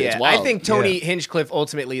gossip and shit. Yeah, It's wild. I think Tony Hinchcliffe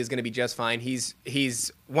ultimately is going to be just fine. He's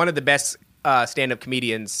one of the best stand-up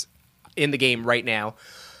comedians in the game right now.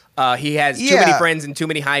 He has too many Yeah. friends in too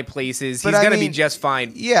many high places. But He's I going to be mean, just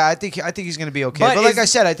fine. Yeah, I think he's gonna be okay. But But like is- I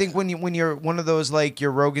said, I think when you're one of those like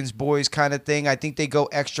your Rogan's boys kind of thing, I think they go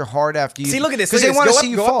extra hard after you. See, look at this. because Look they at this. want to Go see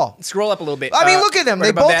up, you go fall. up. Scroll up a little bit. I mean, look at them. right They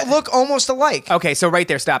above both that. look almost alike. Okay, so right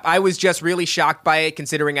there, stop. I was just really shocked by it,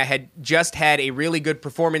 considering I had just had a really good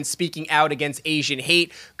performance speaking out against Asian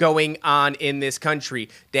hate going on in this country.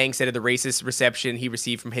 Dang said of the racist reception he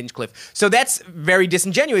received from Hinchcliffe. So that's very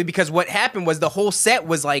disingenuous, because what happened was the whole set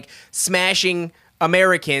was like smashing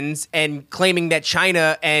Americans and claiming that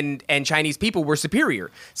China and Chinese people were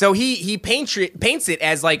superior. So he paints it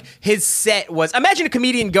as like his set was. Imagine a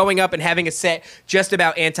comedian going up and having a set just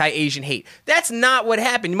about anti-Asian hate. That's not what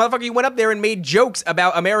happened. Motherfucker, you went up there and made jokes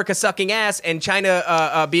about America sucking ass and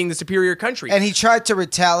China being the superior country. And he tried to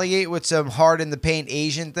retaliate with some hard in the paint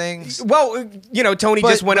Asian things. Well, you know, Tony But-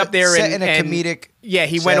 just went but up there set and in a and- comedic Yeah,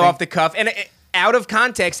 he went setting. off the cuff, and out of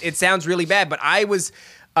context, it sounds really bad. But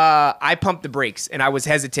I pumped the brakes, and I was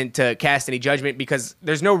hesitant to cast any judgment, because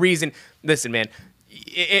there's no reason. Listen, man,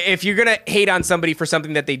 if you're gonna hate on somebody for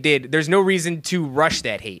something that they did, there's no reason to rush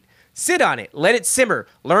that hate. Sit on it. Let it simmer.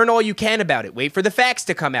 Learn all you can about it. Wait for the facts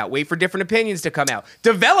to come out. Wait for different opinions to come out.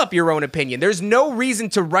 Develop your own opinion. There's no reason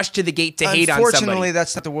to rush to the gate to hate on somebody. Unfortunately,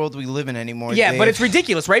 that's not the world we live in anymore. Yeah, Dave. but it's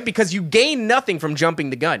ridiculous, right? Because you gain nothing from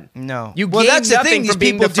jumping the gun. No. You Well, gain that's the nothing thing. These from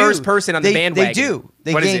being the people do. first person on the bandwagon. They do.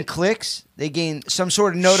 They What is gain it? clicks. They gain some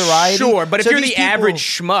sort of notoriety. Sure, but if So you're these the people- average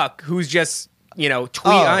schmuck who's just, you know,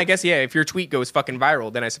 tweet, Oh. I guess, yeah, if your tweet goes fucking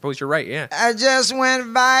viral, then I suppose you're right, yeah. I just went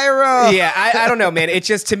viral. Yeah, I don't know, man. It's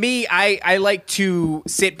just, to me, I like to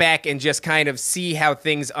sit back and just kind of see how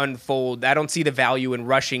things unfold. I don't see the value in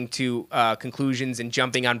rushing to conclusions and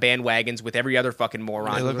jumping on bandwagons with every other fucking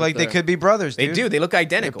moron. They look like they could be brothers. They dude. do. They look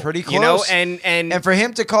identical. They're pretty close. You know, and for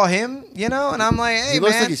him to call him, you know, and I'm like, hey, He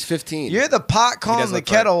looks man, like he's 15. You're the pot does calling the look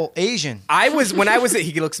kettle Asian. when I was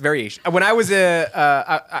he looks very Asian. When I was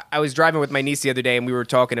I was driving with my niece the other day, and we were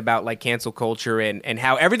talking about like cancel culture and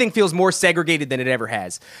how everything feels more segregated than it ever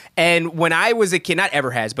has. And when I was a kid, not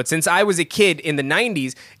ever has, but since I was a kid in the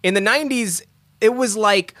 90s, it was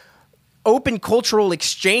like open cultural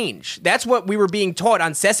exchange. That's what we were being taught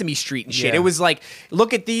on Sesame Street and shit. Yeah. It was like,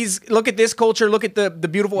 look at this culture, look at the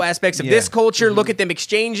beautiful aspects of Yeah. this culture, look at them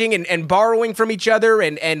exchanging and borrowing from each other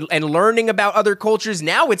and learning about other cultures.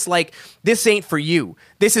 Now it's like, this ain't for you.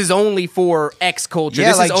 This is only for X culture. Yeah,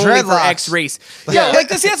 this like is only for dreadlocks. X race. Yeah, like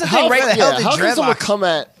that's the thing, How, right? hell did how can someone dreadlocks- come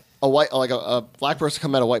at a black person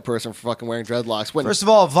come at a white person for fucking wearing dreadlocks? When First of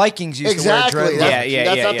all, Vikings used exactly, to wear dreadlocks. that's Yeah,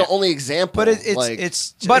 not yeah. the only example. But it's But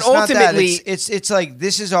it's not that. ultimately- it's like,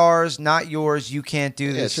 this is ours, not yours. You can't do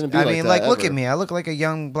it this. shouldn't be I like mean, that look ever. at me. I look like a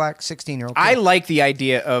young black 16-year-old. I like the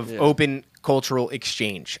idea of open cultural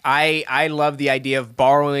exchange. I love the idea of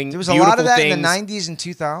borrowing. There was a lot of that things. in the 90s and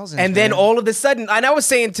 2000s. And then man. all of a sudden, and I was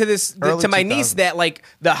saying to Early to my niece 2000s. that like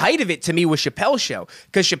the height of it to me was Chappelle's Show,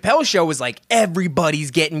 because Chappelle's Show was like everybody's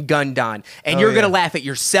getting gunned on, and you're gonna yeah. laugh at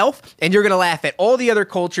yourself, and you're gonna laugh at all the other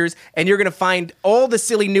cultures, and you're gonna find all the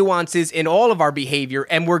silly nuances in all of our behavior,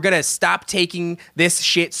 and we're gonna stop taking this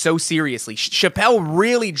shit so seriously. Chappelle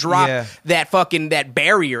really dropped Yeah. that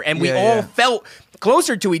barrier, and we Yeah, all yeah. felt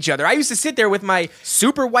closer to each other. I used to sit there with my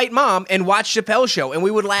super white mom and watch Chappelle's Show, and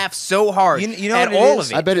we would laugh so hard You know at what it all is?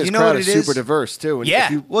 of it. I bet his You know crowd what is it is? super diverse too. And Yeah.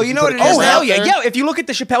 if you, Well, if you know put what a it is? Oh camera hell out yeah, there- yeah! If you look at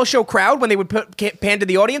the Chappelle Show crowd when they would pand to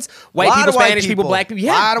the audience, white Lot people, of white Spanish people, people. black people,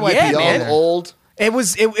 Lot of white yeah, people young, man. old.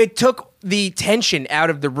 It took the tension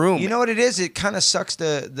out of the room. You know what it is? It kind of sucks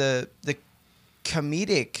the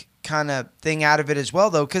comedic kind of thing out of it as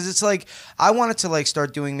well, though, because it's like, I wanted to like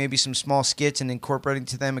start doing maybe some small skits and incorporating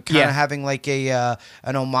to them and kind of Yeah. having like an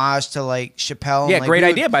homage to like Chappelle. Yeah, and, like, great we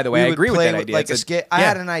idea, by the way. we I would agree with play that idea. Like It's a a- skit. I yeah.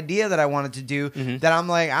 had an idea that I wanted to do that I'm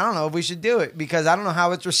like, I don't know if we should do it, because I don't know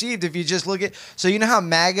how it's received if you just look at. So you know how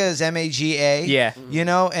MAGA is MAGA? Yeah. You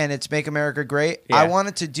know, and it's Make America Great. Yeah. I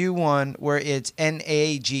wanted to do one where it's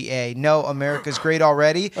NAGA. No, America's great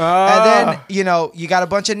already. Oh. And then, you know, you got a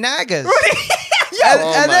bunch of NAGAs. And,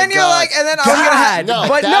 Oh and my then you're God. like, and then I was gonna have. God,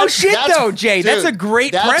 but no that's- shit that's- though, Jay. That's dude, a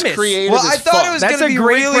great that's premise. creative Well, as I thought fuck. it was That's gonna a be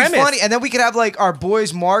great really premise. funny, and then we could have like our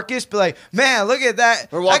boys Marcus be like, "Man, look at that!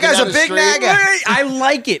 We're That walking guy's down a the big street. naga." I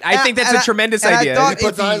like it. I think that's And a tremendous and I idea. thought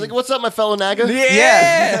Puts if eyes you- like, what's up, my fellow Naga?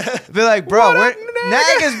 Yeah, be like, bro, What we're up,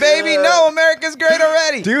 Naga? nagas, baby. No, America's great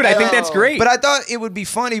already, Dude, I think that's great. But I thought it would be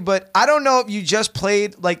funny, but I don't know if you just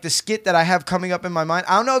played like the skit that I have coming up in my mind.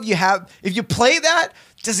 I don't know if you play that.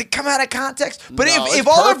 Does it come out of context? But No, if it's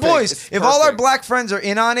all our perfect. boys, It's if all our perfect. black friends are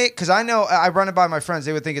in on it, because I know I run it by my friends,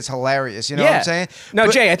 they would think it's hilarious. You know what I'm saying? No,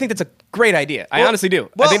 But- Jay, I think that's a great idea. I Well- honestly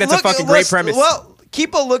do. well, I think that's a look, fucking great let's- premise. Well,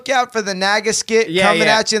 keep a lookout for the Naga skit coming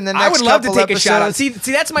at you in the next I would love to couple take a shot on. episodes.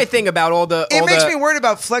 See, that's my thing about all the. It all makes the, me worried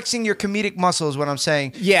about flexing your comedic muscles. What I'm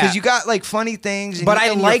saying, Yeah. because you got like funny things, and But you,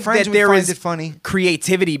 I and like your friends that would there find is it funny.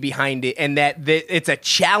 creativity behind it, and that it's a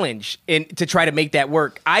challenge to try to make that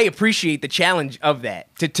work. I appreciate the challenge of that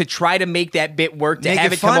to try to make that bit work, to Make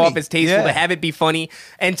have it it come funny. off as tasteful, Yeah. to have it be funny,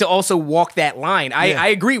 and to also walk that line. Yeah. I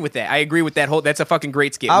agree with that. I agree with that whole. That's a fucking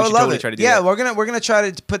great skit. I We would should love totally it. try to do Yeah, that. we're gonna try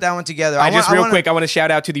to put that one together. I just real wanna- quick, I want to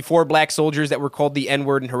shout out to the 4 black soldiers that were called the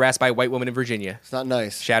N-word and harassed by a white woman in Virginia. It's not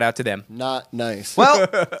nice. Shout out to them. Not nice. Well,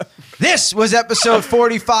 this was episode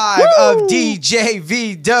 45 of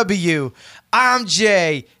DJVW. I'm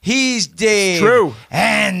Jay. He's Dave. True.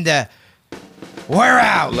 And we're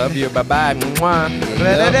out. Love you. Bye bye.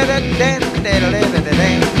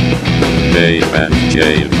 Dave and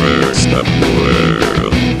Jay versus the world.